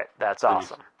for it. That's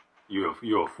awesome. You have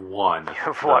won. You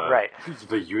have won, right.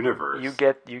 The universe. You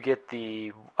get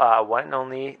the one and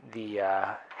only, the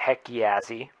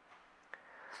Heck-Yazzie.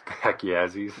 The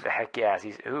Heck-Yazzies? The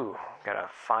Heck-Yazzies. Ooh, gotta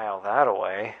file that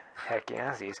away.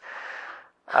 Heck-Yazzies.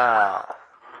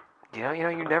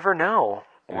 you never know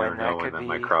You when never know that when could that be.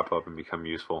 might crop up and become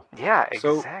useful. Yeah,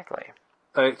 So, exactly.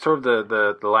 sort of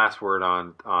the last word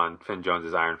on Finn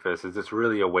Jones's Iron Fist is it's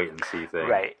really a wait and see thing.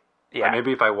 Right. Yeah.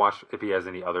 Maybe if he has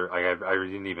any other, like I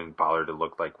didn't even bother to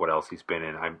look like what else he's been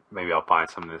in. Maybe I'll find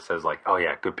something that says like, oh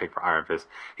yeah, good pick for Iron Fist.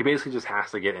 He basically just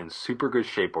has to get in super good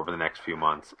shape over the next few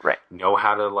months. Right. Know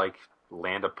how to like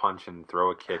land a punch and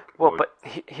throw a kick. Well, but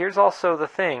here's also the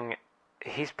thing.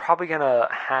 He's probably going to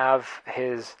have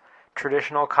his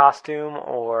traditional costume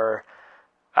or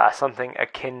something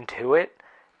akin to it,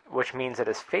 which means that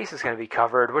his face is going to be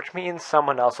covered, which means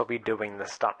someone else will be doing the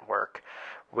stunt work,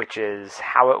 which is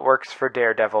how it works for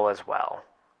Daredevil as well.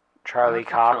 Charlie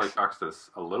Cox. Charlie Cox does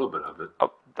a little bit of it.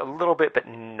 A little bit, but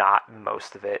not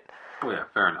most of it. Oh yeah,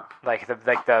 fair enough. Like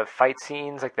the fight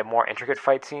scenes, like the more intricate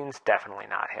fight scenes, definitely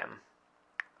not him.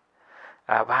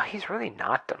 Wow, he's really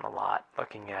not done a lot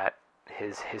looking at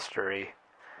his history.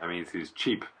 I mean, he's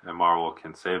cheap, and Marvel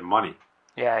can save money.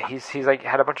 Yeah, he's like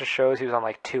had a bunch of shows. He was on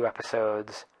like 2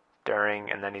 episodes during,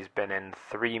 and then he's been in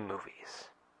 3 movies.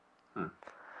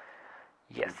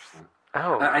 Yes.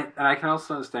 Oh. And I can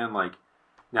also understand like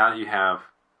now that you have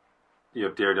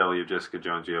Daredevil, you have Jessica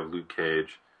Jones, you have Luke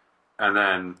Cage, and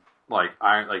then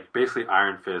basically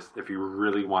Iron Fist. If you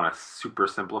really want to super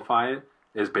simplify it,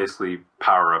 is basically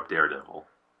power up Daredevil.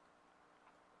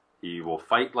 He will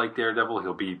fight like Daredevil.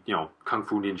 He'll be, Kung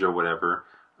Fu Ninja, whatever.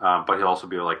 But he'll also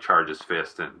be able to, like, charge his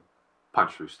fist and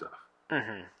punch through stuff.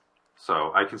 Mm-hmm.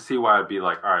 So I can see why I'd be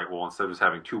like, all right, well, instead of just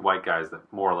having 2 white guys that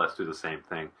more or less do the same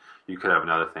thing, you could have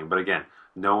another thing. But again,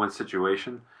 no one's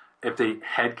situation. If they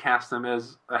head cast them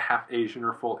as a half Asian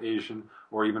or full Asian,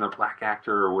 or even a black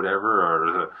actor or whatever,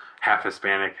 or a half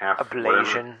Hispanic, half a Blasian.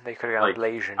 Whatever, They could have got a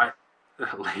Blasian.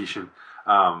 Blasian.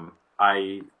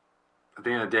 At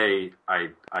the end of the day, I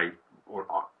would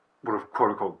have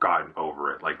quote unquote gotten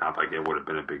over it. Like, not like it would have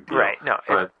been a big deal. Right. No.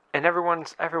 But and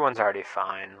everyone's already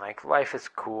fine. Like, life is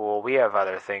cool. We have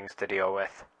other things to deal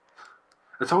with.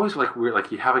 it's always like weird.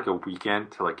 Like, you have like a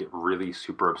weekend to like get really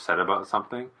super upset about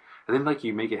something, and then like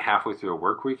you make it halfway through a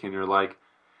work week, and you're like,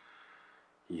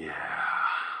 yeah.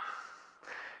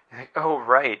 You're like, oh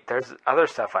right, there's other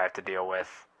stuff I have to deal with.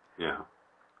 Yeah.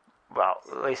 Well,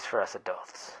 at least for us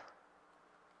adults.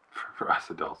 For us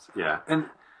adults, yeah. And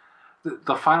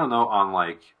the final note on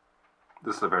like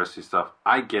this diversity stuff,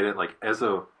 I get it. Like, as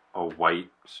a white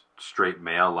straight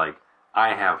male, like,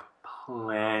 I have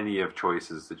plenty of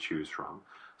choices to choose from.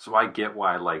 So I get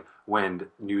why, like, when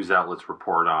news outlets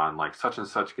report on like such and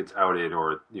such gets outed,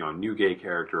 or new gay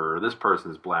character, or this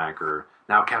person's black, or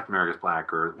now Captain America's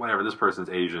black, or whatever, this person's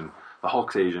Asian, the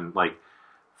Hulk's Asian, like.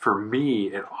 For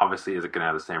me, it obviously isn't going to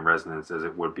have the same resonance as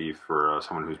it would be for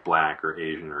someone who's black or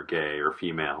Asian or gay or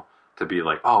female to be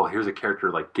like, oh, here's a character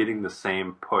like getting the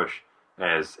same push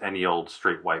as any old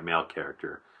straight white male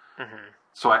character. Mm-hmm.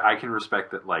 So I can respect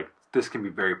that, like, this can be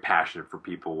very passionate for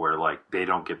people where like they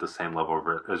don't get the same level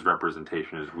of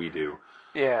representation as we do.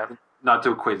 Yeah. Not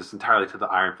to equate this entirely to the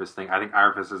Iron Fist thing. I think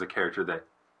Iron Fist is a character that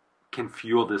can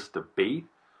fuel this debate.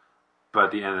 But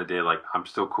at the end of the day, like, I'm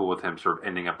still cool with him sort of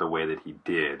ending up the way that he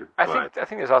did. I think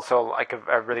there's also like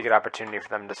a really good opportunity for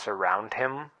them to surround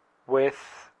him with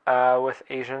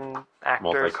Asian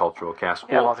actors. Multicultural cast.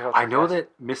 Yeah, well, multicultural I know cast. that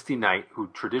Misty Knight, who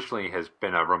traditionally has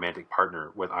been a romantic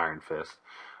partner with Iron Fist,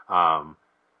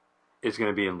 is going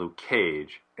to be in Luke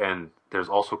Cage. And there's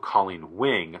also Colleen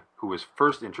Wing, who was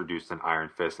first introduced in Iron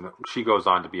Fist, and she goes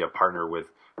on to be a partner with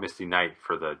Misty Knight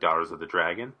for the Daughters of the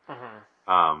Dragon. Mm-hmm.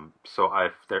 So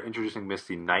if they're introducing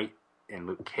Misty Knight and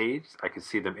Luke Cage, I could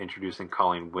see them introducing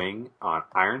Colleen Wing on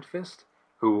Iron Fist,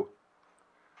 who,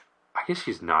 I guess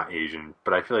she's not Asian,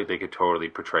 but I feel like they could totally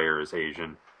portray her as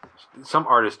Asian. Some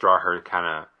artists draw her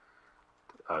kind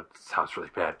of, sounds really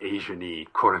bad, Asian-y,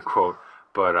 quote unquote,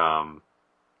 but I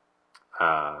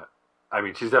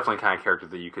mean, she's definitely the kind of character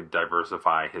that you could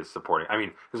diversify his supporting. I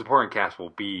mean, the supporting cast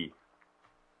will be,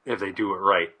 if they do it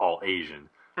right, all Asian.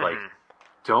 Mm-hmm. Like,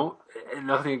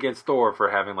 nothing against Thor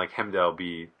for having like Heimdall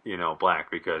be,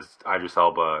 black, because Idris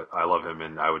Elba, I love him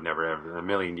and I would never ever in a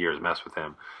million years mess with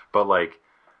him. But like,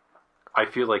 I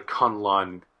feel like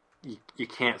Kunlun, you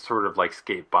can't sort of like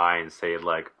skate by and say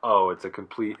like, oh, it's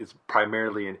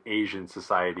primarily an Asian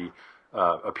society,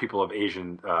 a people of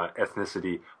Asian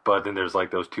ethnicity, but then there's like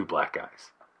those 2 black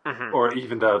guys. Mm-hmm. Or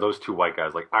even those 2 white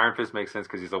guys. Like, Iron Fist makes sense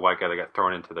because he's a white guy that got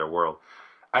thrown into their world.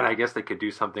 And I guess they could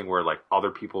do something where, like, other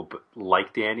people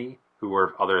like Danny, who are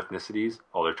of other ethnicities,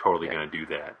 they're totally going to do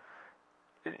that.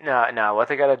 No. What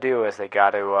they got to do is they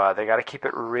got to keep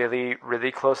it really,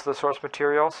 really close to the source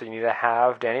material. So you need to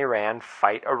have Danny Rand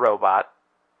fight a robot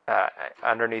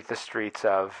underneath the streets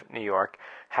of New York,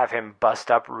 have him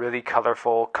bust up really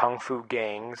colorful kung fu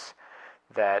gangs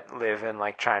that live in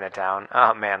like Chinatown.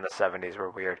 Oh man, the 70s were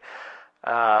weird.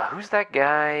 Who's that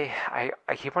guy?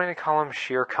 I keep wanting to call him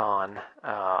Shere Khan.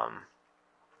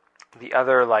 The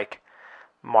other like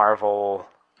Marvel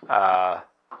kung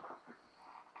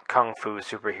fu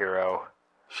superhero.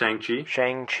 Shang-Chi?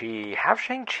 Shang-Chi. Have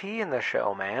Shang-Chi in the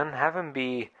show, man. Have him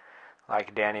be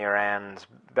like Danny Rand's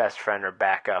best friend or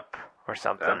backup or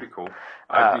something. That'd be cool.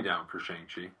 I'd be down for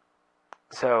Shang-Chi.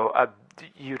 So,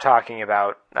 you talking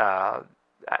about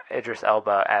Idris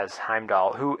Elba as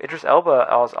Heimdall, who Idris Elba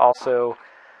is also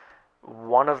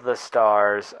one of the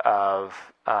stars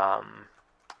of the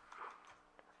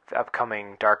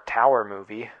upcoming Dark Tower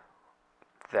movie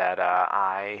that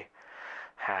I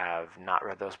have not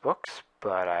read those books,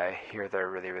 but I hear they're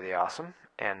really, really awesome.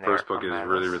 And First book is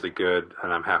really, really good,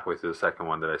 and I'm halfway through the second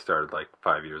one that I started like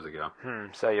 5 years ago.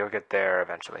 So you'll get there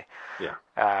eventually. Yeah.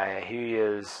 He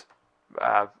is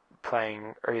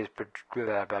playing, or he's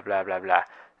blah, blah, blah, blah, blah.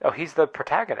 Oh, he's the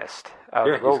protagonist of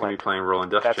Yeah, he's Roland. going to be playing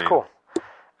Roland Dustchain. That's cool.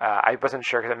 I wasn't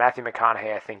sure, because Matthew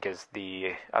McConaughey, I think, is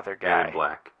the other guy. Man in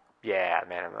Black. Yeah,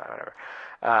 Man in Black, whatever.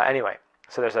 Anyway,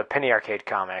 so there's a Penny Arcade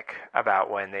comic about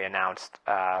when they announced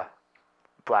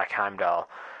Black Heimdall.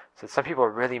 So some people are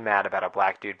really mad about a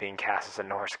black dude being cast as a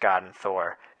Norse god in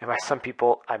Thor. And by some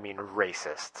people, I mean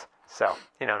racists. So,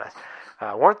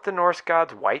 weren't the Norse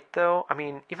gods white, though? I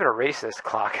mean, even a racist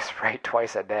clock is right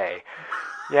twice a day.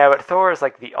 Yeah, but Thor is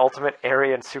like the ultimate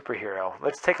Aryan superhero.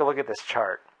 Let's take a look at this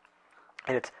chart.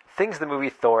 And it's things the movie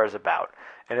Thor is about.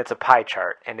 And it's a pie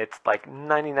chart. And it's like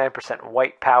 99%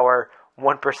 white power,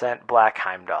 1% black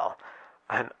Heimdall.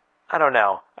 And I don't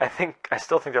know. I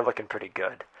still think they're looking pretty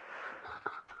good.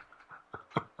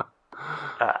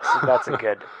 So that's a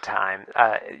good time.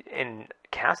 In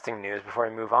casting news, before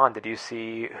we move on, did you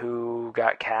see who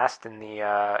got cast in the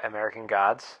American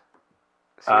Gods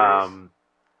series?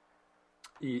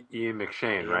 Ian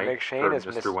McShane, right? Ian McShane is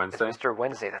Mr. Wednesday. Is Mr.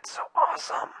 Wednesday. That's so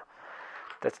awesome.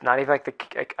 That's not even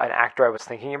like an actor I was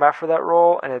thinking about for that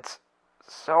role, and it's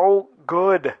so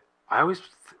good. I always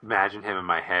imagine him in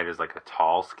my head as like a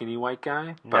tall, skinny white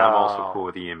guy, but I'm also cool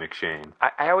with Ian McShane.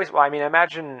 I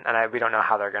imagine, and we don't know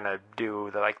how they're gonna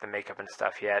do the makeup and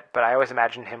stuff yet, but I always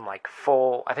imagine him like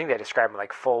full. I think they describe him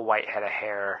like full white head of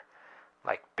hair,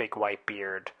 like big white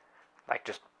beard, like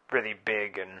just really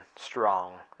big and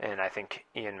strong. And I think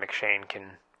Ian McShane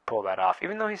can pull that off,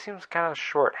 even though he seems kind of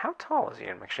short. How tall is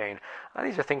Ian McShane?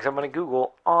 These are things I'm gonna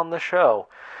Google on the show.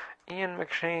 Ian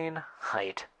McShane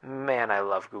height. Man, I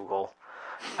love Google.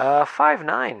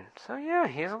 5'9". So yeah,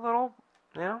 he's a little,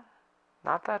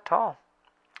 not that tall.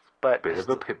 But bit of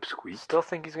a pipsqueak. Still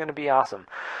think he's going to be awesome.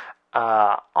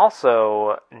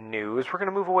 Also, news. We're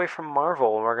going to move away from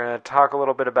Marvel. We're going to talk a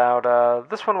little bit about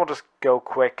this one. We'll just go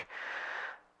quick.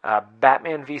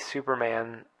 Batman v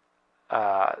Superman.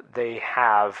 They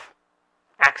have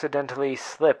accidentally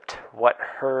slipped what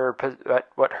her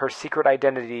secret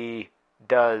identity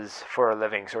does for a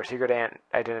living. So her secret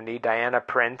identity, Diana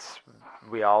Prince,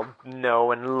 we all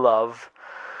know and love.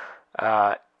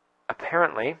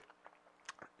 Apparently,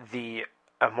 the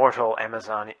immortal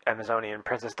Amazonian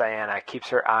Princess Diana keeps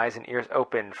her eyes and ears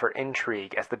open for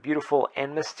intrigue as the beautiful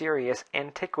and mysterious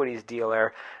antiquities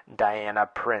dealer Diana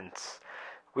Prince.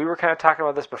 We were kind of talking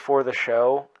about this before the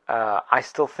show. I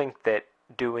still think that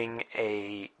doing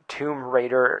a Tomb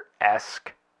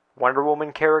Raider-esque Wonder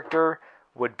Woman character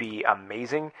would be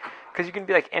amazing, because you can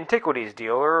be like antiquities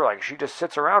dealer, like she just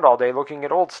sits around all day looking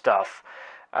at old stuff.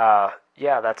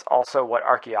 Yeah, that's also what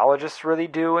archaeologists really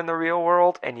do in the real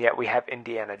world, and yet we have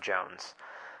Indiana Jones.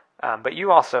 But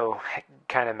you also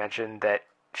kind of mentioned that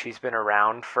she's been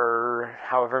around for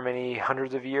however many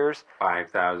hundreds of years.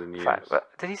 5,000 years.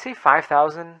 Did he say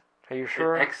 5,000? Are you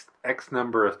sure? X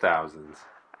number of thousands.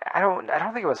 I don't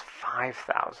think it was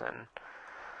 5,000.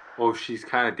 Well, she's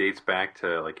kind of dates back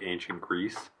to like ancient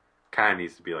Greece. Kind of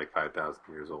needs to be like 5,000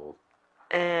 years old.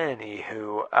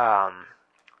 Anywho,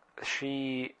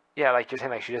 like you're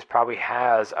saying, like she just probably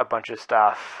has a bunch of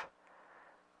stuff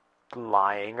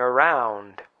lying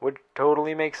around. Would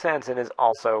totally make sense and is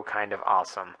also kind of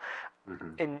awesome.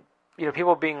 Mm-hmm. And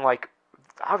people being like,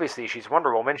 obviously she's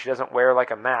Wonder Woman. She doesn't wear like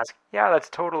a mask. Yeah, that's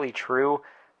totally true.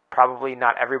 Probably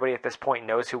not everybody at this point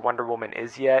knows who Wonder Woman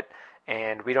is yet.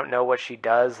 And we don't know what she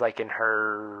does, like, in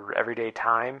her everyday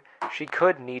time. She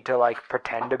could need to, like,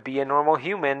 pretend to be a normal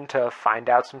human to find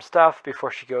out some stuff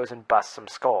before she goes and busts some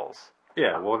skulls.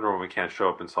 Yeah, Wonder Woman can't show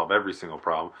up and solve every single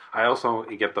problem. I also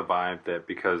get the vibe that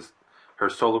because her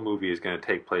solo movie is going to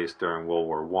take place during World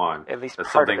War I, at least that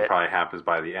part something of it probably happens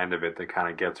by the end of it that kind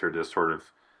of gets her to sort of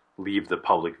leave the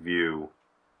public view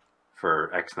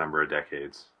for X number of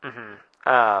decades.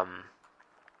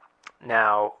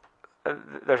 Now,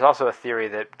 there's also a theory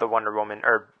that the Wonder Woman,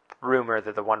 or rumor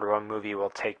that the Wonder Woman movie will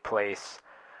take place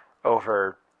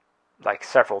over like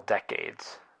several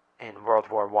decades, and World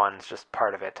War One's just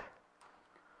part of it.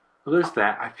 Well, there's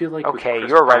that. I feel like with Okay, Chris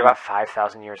you were right Pine- about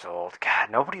 5,000 years old.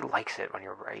 God, nobody likes it when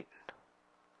you're right.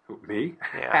 Me?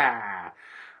 Yeah.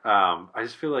 I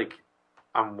just feel like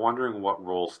I'm wondering what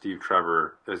role Steve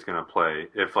Trevor is going to play.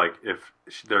 If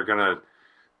they're going to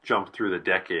jump through the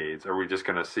decades, are we just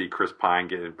going to see Chris Pine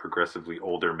get in progressively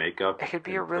older makeup? It could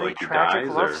be a until, really he tragic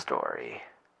dies, love or- story.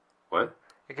 What?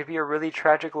 It could be a really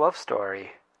tragic love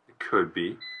story. It could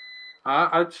be.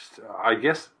 I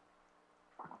guess,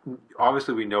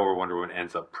 obviously we know where Wonder Woman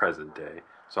ends up present day,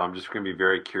 so I'm just going to be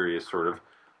very curious, sort of,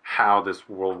 how this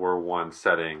World War One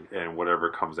setting and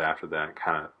whatever comes after that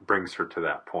kind of brings her to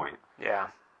that point. Yeah,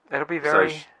 it'll be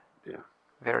Besides- yeah.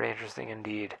 very interesting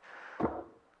indeed.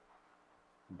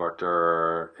 But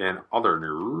in other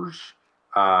news,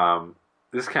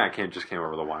 this kind of just came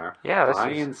over the wire. Yeah, this is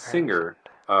Bryan very Singer recent.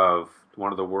 of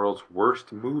one of the world's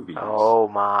worst movies, Oh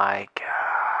my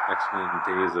god. X-Men: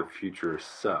 Days of Future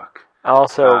suck.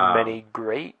 Also, Um, many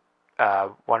great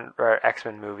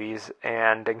X-Men movies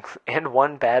and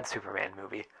one bad Superman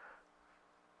movie.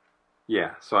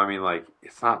 Yeah, so I mean, like,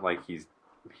 it's not like he's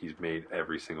made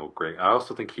every single great. I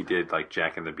also think he did like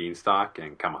Jack and the Beanstalk,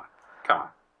 and come on,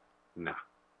 no.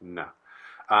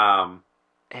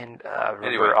 And Anyway,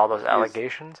 remember all those he's-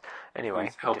 allegations? Anyway,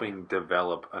 He's helping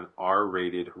develop an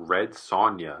R-rated Red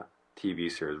Sonja TV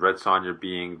series. Red Sonja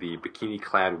being the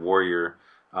bikini-clad warrior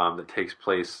that takes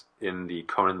place in the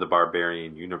Conan the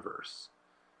Barbarian universe.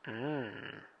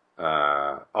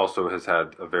 Also has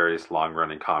had a various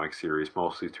long-running comic series,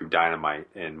 mostly through Dynamite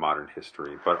in modern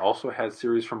history, but also had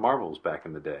series from Marvel's back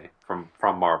in the day, from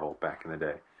Marvel back in the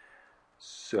day.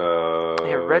 So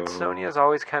yeah, Red Sonja's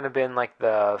always kind of been like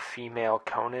the female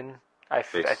Conan. I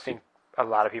think a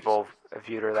lot of people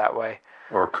viewed her that way.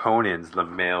 or Conan's the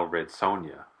male Red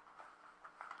Sonja.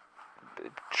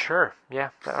 Sure, yeah,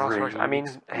 that also works. I mean,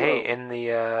 hey, in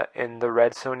the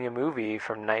Red Sonja movie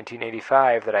from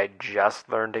 1985 that I just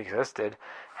learned existed,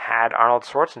 had Arnold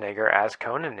Schwarzenegger as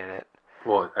Conan in it.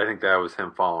 Well, I think that was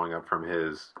him following up from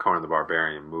his Conan the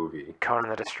Barbarian movie. Conan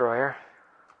the Destroyer.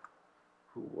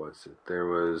 Who was it? There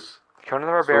was... Conan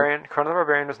the Barbarian. Conan the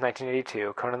Barbarian was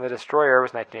 1982. Conan the Destroyer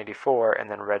was 1984,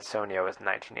 and then Red Sonja was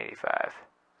 1985.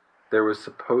 There was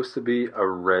supposed to be a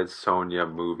Red Sonja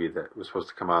movie that was supposed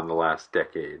to come out in the last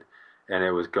decade, and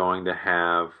it was going to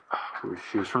have...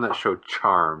 she was from that show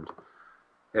Charmed.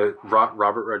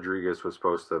 Robert Rodriguez was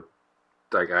supposed to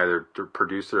like either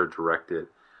produce it or direct it.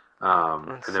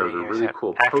 And there was a really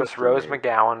cool actress poster Rose made.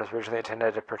 McGowan was originally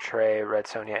intended to portray Red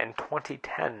Sonja in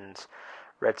 2010's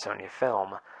Red Sonja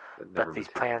film, That never but these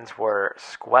materialized. plans were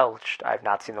squelched. I've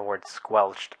not seen the word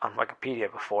squelched on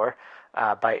Wikipedia before,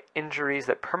 by injuries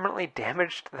that permanently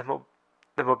damaged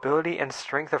the mobility and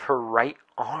strength of her right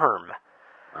arm.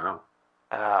 Wow.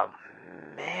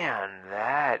 Man,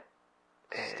 that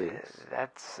Stinks.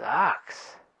 that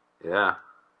sucks. Yeah.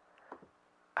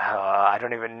 I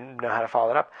don't even know how to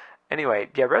follow it up. Anyway,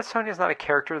 yeah, Red Sonja is not a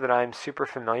character that I'm super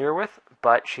familiar with,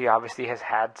 but she obviously has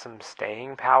had some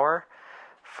staying power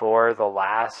for the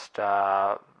last,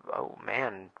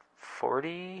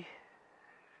 40?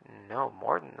 No,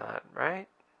 more than that, right?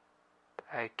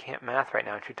 I can't math right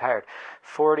now, I'm too tired.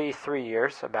 43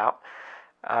 years, about.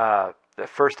 The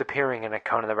first appearing in a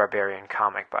Conan the Barbarian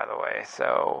comic, by the way.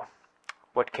 So,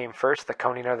 what came first, the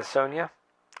Conan or the Sonja?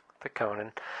 The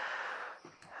Conan.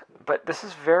 But this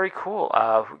is very cool.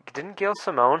 Didn't Gail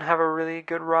Simone have a really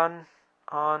good run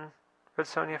on Red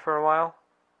Sonja for a while?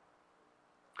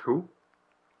 Who?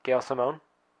 Gail Simone?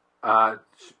 Like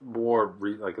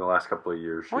the last couple of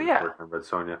years, she Well, was yeah. working on Red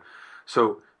Sonja.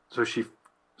 So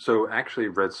actually,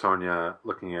 Red Sonja,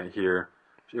 looking at here,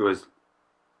 it was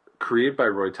created by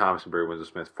Roy Thomas and Barry Windsor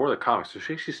Smith for the comics. So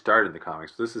she actually started in the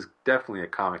comics. This is definitely a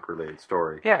comic-related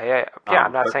story. Yeah.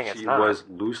 I'm not but saying it's she not. was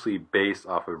loosely based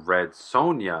off of Red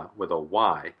Sonja with a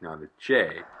Y, not a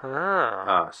J.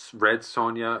 Red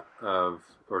Sonja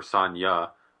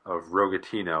Sonya of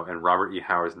Rogatino and Robert E.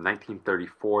 Howard's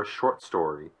 1934 short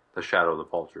story, The Shadow of the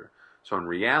Vulture. So in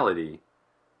reality,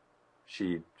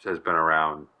 she has been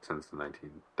around since the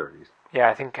 1930s. Yeah,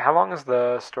 I think, how long has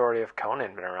the story of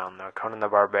Conan been around, though? Conan the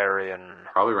Barbarian.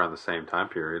 Probably around the same time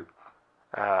period.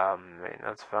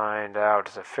 Let's find out.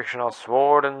 It's a fictional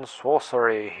sword and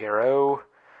sorcery hero.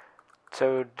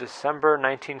 So, December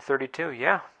 1932.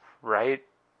 Yeah, right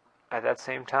at that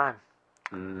same time.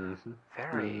 Mm-hmm.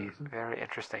 Very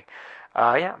interesting.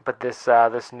 Yeah, but this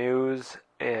news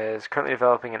is currently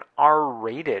developing an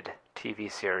R-rated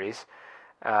TV series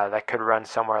that could run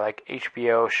somewhere like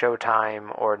HBO,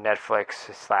 Showtime, or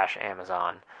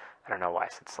Netflix/Amazon. I don't know why I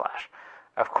said slash.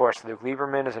 Of course, Luke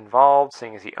Lieberman is involved,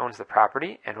 seeing as he owns the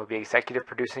property, and will be executive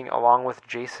producing along with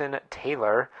Jason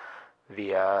Taylor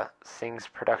via Singh's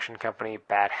production company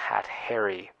Bad Hat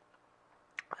Harry.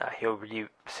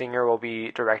 Singer will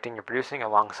be directing and producing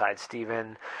alongside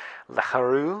Stephen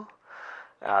Lecaroux.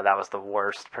 That was the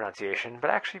worst pronunciation, but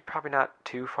actually probably not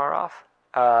too far off.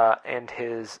 And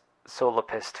his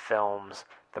Solipist films.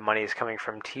 The money is coming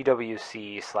from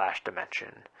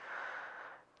TWC/Dimension.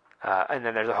 And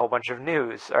then there's a whole bunch of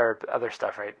news or other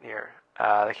stuff right here.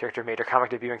 The character made her comic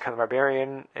debut in Conan the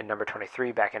Barbarian in number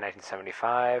 23 back in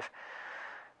 1975.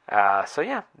 So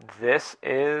yeah, this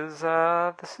is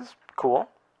cool.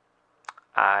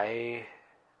 I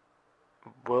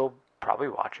will probably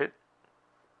watch it.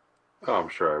 Oh, I'm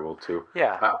sure I will too.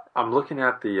 Yeah. I'm looking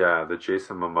at the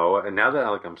Jason Momoa, and now that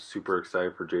I'm super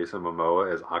excited for Jason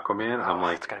Momoa as Aquaman, I'm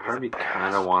like, it's gonna be part of the me best.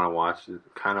 kind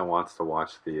of wants to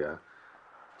watch the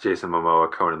Jason Momoa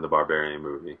Conan the Barbarian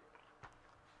movie.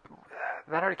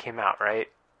 That already came out, right?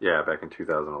 Yeah, back in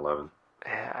 2011.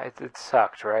 Yeah, it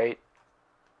sucked, right?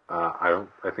 I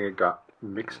think it got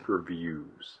mixed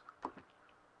reviews.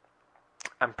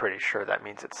 I'm pretty sure that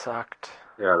means it sucked.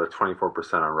 Yeah, the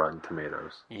 24% on Rotten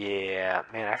Tomatoes. Yeah,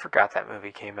 man, I forgot that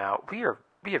movie came out. We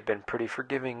have been pretty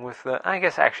forgiving with the. I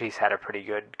guess actually he's had a pretty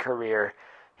good career.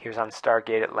 He was on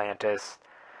Stargate Atlantis.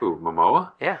 Ooh,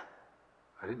 Momoa? Yeah,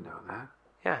 I didn't know that.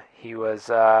 yeah, he was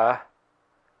a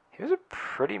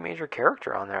pretty major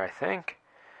character on there, I think.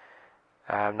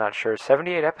 I'm not sure.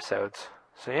 78 episodes.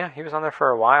 So yeah, he was on there for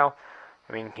a while.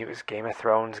 I mean, he was Game of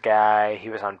Thrones guy. He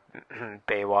was on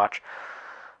Baywatch.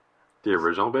 The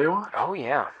original Baywatch? Oh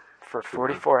yeah, for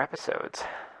 44 episodes.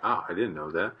 Oh, I didn't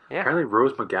know that. Yeah. Apparently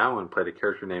Rose McGowan played a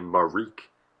character named Marique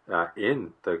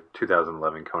in the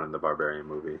 2011 Conan the Barbarian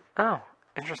movie. Oh,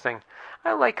 interesting.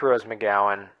 I like Rose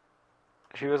McGowan.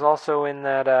 She was also in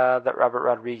that Robert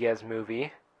Rodriguez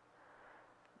movie,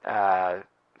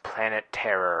 Planet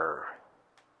Terror.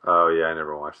 Oh, yeah, I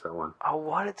never watched that one. Oh,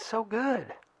 what? It's so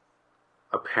good.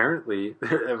 Apparently,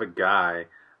 they have a guy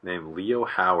named Leo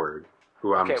Howard,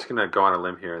 who I'm just going to go on a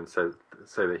limb here and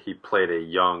say that he played a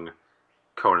young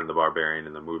Conan the Barbarian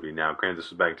in the movie. Now, granted, this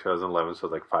was back in 2011, so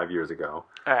it was like 5 years ago.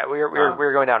 All right,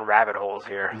 we're going down rabbit holes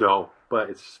here. No,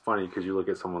 but it's just funny because you look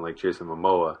at someone like Jason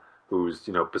Momoa, who's,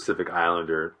 Pacific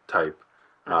Islander type,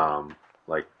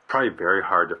 like, probably very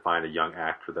hard to find a young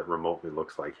actor that remotely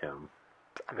looks like him.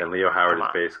 I mean, and Leo Howard is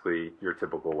basically your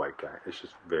typical white guy. It's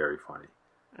just very funny.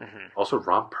 Mm-hmm. Also,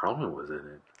 Ron Perlman was in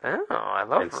it. Oh, I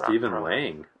love and Ron Stephen Perlman.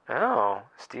 Lang. Oh,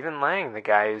 Stephen Lang, the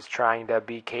guy who's trying to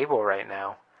be Cable right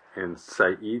now. And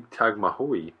Saeed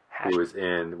Tagmahoui, who is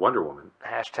in Wonder Woman.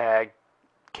 Hashtag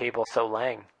Cable So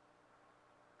Lang.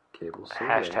 Cable So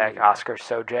Hashtag Lang. Oscar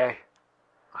So J.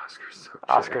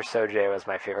 Oscar So J was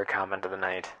my favorite comment of the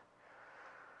night.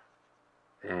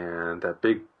 And that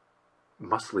big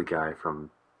muscly guy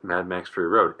from Mad Max Fury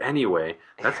Road. Anyway,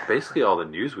 that's basically all the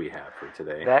news we have for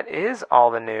today. That is all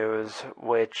the news,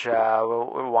 which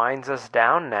winds us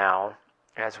down now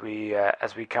as we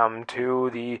come to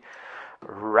the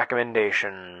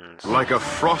recommendations. Like a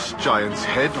frost giant's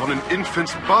head on an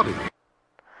infant's body.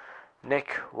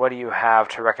 Nick, what do you have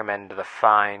to recommend to the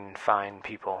fine, fine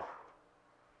people?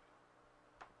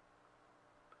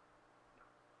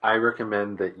 I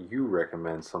recommend that you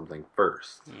recommend something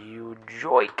first. You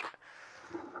joik.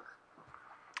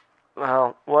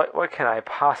 Well, what can I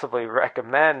possibly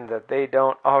recommend that they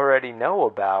don't already know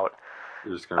about?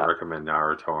 You're just going to recommend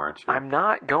Naruto, aren't you? I'm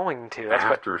not going to.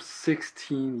 After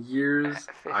 16 years,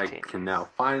 15. I can now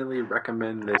finally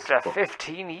recommend this After book.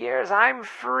 15 years, I'm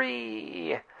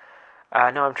free.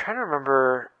 No, I'm trying to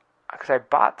remember, because I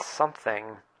bought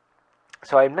something.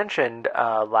 So I mentioned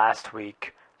last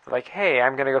week, like, hey,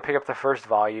 I'm going to go pick up the first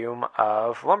volume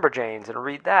of Lumberjanes and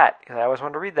read that, because I always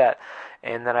wanted to read that.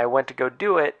 And then I went to go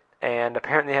do it, and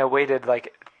apparently I waited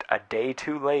like a day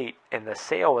too late, and the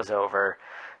sale was over,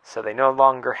 so they no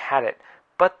longer had it.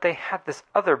 But they had this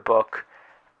other book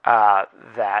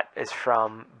that is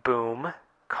from Boom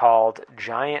called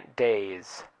Giant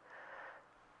Days.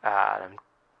 I'm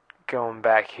going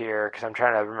back here because I'm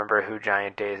trying to remember who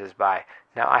Giant Days is by.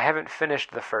 Now, I haven't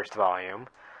finished the first volume,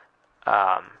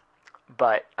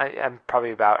 but I'm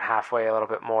probably about halfway, a little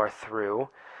bit more through.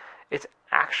 It's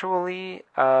actually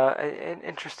an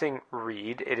interesting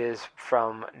read. It is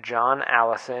from John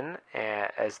Allison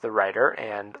as the writer,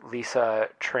 and Lisa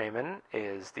Treyman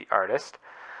is the artist.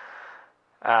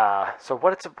 So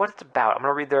what it's about, I'm going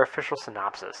to read their official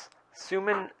synopsis.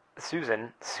 Susan,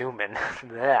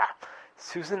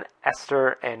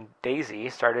 Esther, and Daisy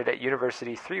started at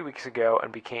university 3 weeks ago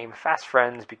and became fast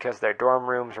friends because their dorm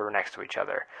rooms were next to each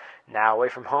other. Now away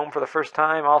from home for the first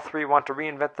time, all three want to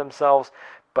reinvent themselves,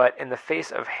 but in the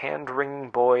face of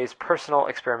hand-wringing boys, personal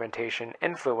experimentation,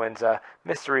 influenza,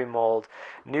 mystery mold,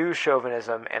 new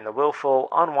chauvinism, and the willful,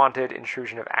 unwanted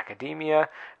intrusion of academia,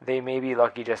 they may be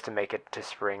lucky just to make it to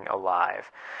spring alive.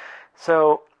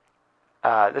 So,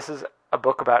 this is a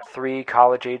book about three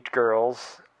college-age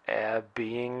girls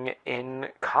being in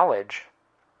college,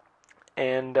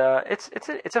 and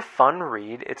it's a fun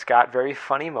read. It's got very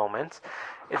funny moments.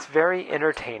 It's very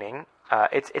entertaining.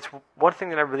 It's one thing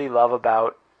that I really love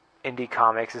about indie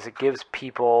comics is it gives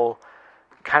people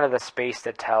kind of the space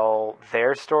to tell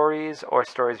their stories or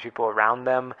stories of people around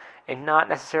them, and not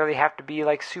necessarily have to be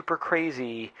like super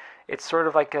crazy. It's sort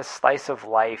of like a slice of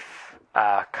life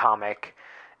comic.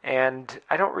 And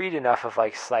I don't read enough of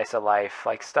like slice of life,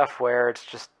 like stuff where it's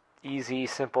just easy,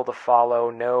 simple to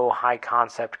follow, no high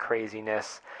concept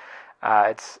craziness.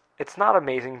 It's not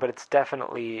amazing, but it's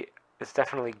definitely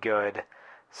good.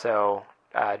 So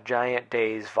Giant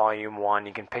Days Volume 1,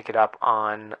 you can pick it up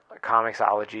on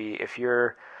Comixology. If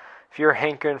you're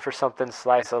hankering for something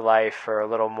slice of life or a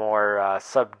little more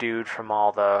subdued from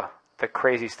all the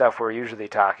crazy stuff we're usually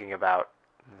talking about,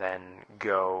 then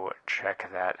go check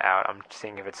that out. I'm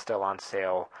seeing if it's still on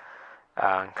sale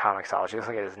on Comixology. It looks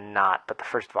like it is not, but the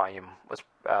first volume was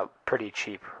pretty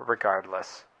cheap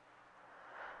regardless.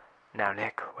 Now,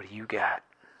 Nick, what do you got?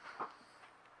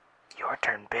 Your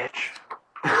turn, bitch.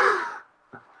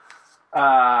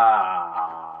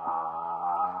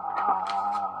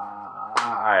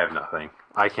 I have nothing.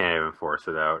 I can't even force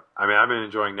it out. I mean, I've been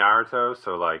enjoying Naruto,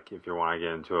 so like, if you want to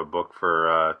get into a book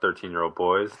for 13-year-old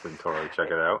boys, then totally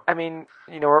check it out. I mean,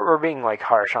 we're being like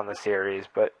harsh on the series,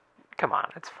 but come on,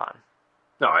 it's fun.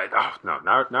 No,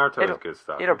 Naruto is good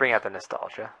stuff. It'll bring out the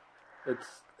nostalgia.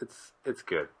 It's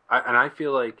good. I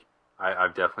feel like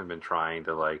I've definitely been trying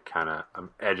to like I'm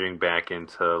edging back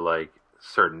into like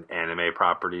certain anime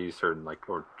properties, certain like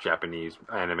or Japanese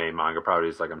anime manga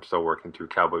properties. Like I'm still working through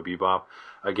Cowboy Bebop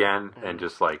again, and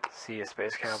just like See a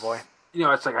Space Cowboy.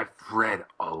 It's like I've read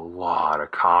a lot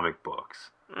of comic books,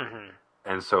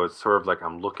 and so it's sort of like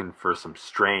I'm looking for some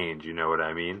strange. You know what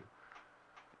I mean?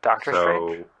 Doctor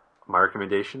Strange. My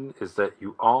recommendation is that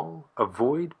you all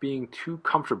avoid being too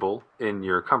comfortable in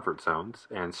your comfort zones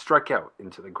and strike out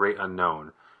into the great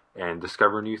unknown and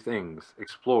discover new things,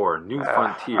 explore new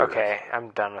frontiers. Okay,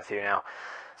 I'm done with you now.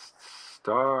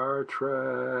 Star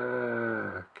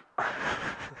Trek.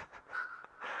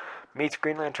 Meets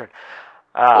Green Lantern.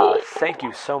 Thank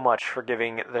you so much for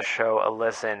giving the show a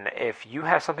listen. If you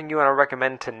have something you want to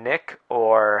recommend to Nick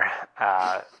or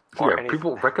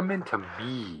people recommend to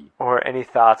me. Or any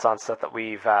thoughts on stuff that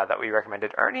we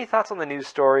recommended, or any thoughts on the news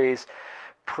stories,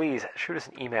 please shoot us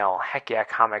an email,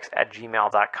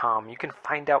 heckyeahcomics@gmail.com. You can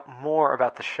find out more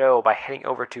about the show by heading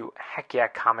over to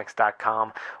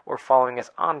heckyeahcomics.com or following us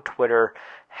on Twitter,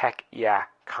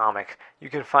 heckyeahcomics. You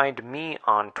can find me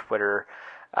on Twitter,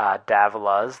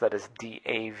 Davluz, that is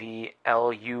DAVLUZ.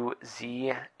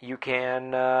 You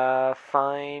can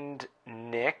find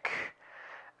Nick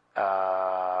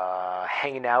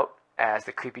hanging out as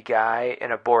the creepy guy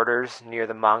in a Borders near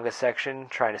the manga section,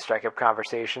 trying to strike up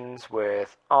conversations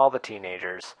with all the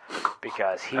teenagers,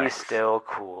 because he's still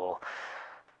cool.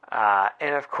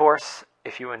 And of course,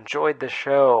 if you enjoyed the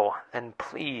show, then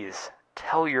please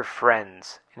tell your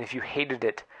friends. And if you hated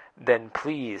it, then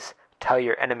please tell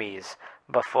your enemies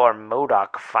before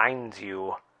MODOK finds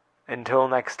you. Until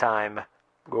next time,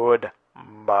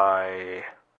 goodbye.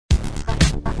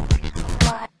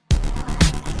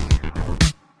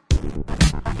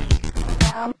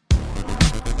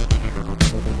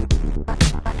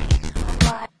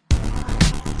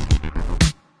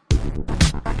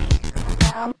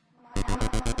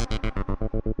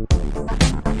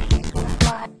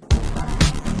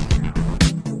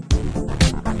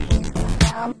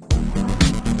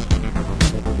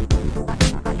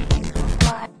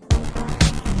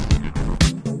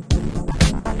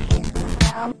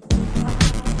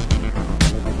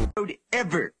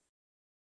 Ever.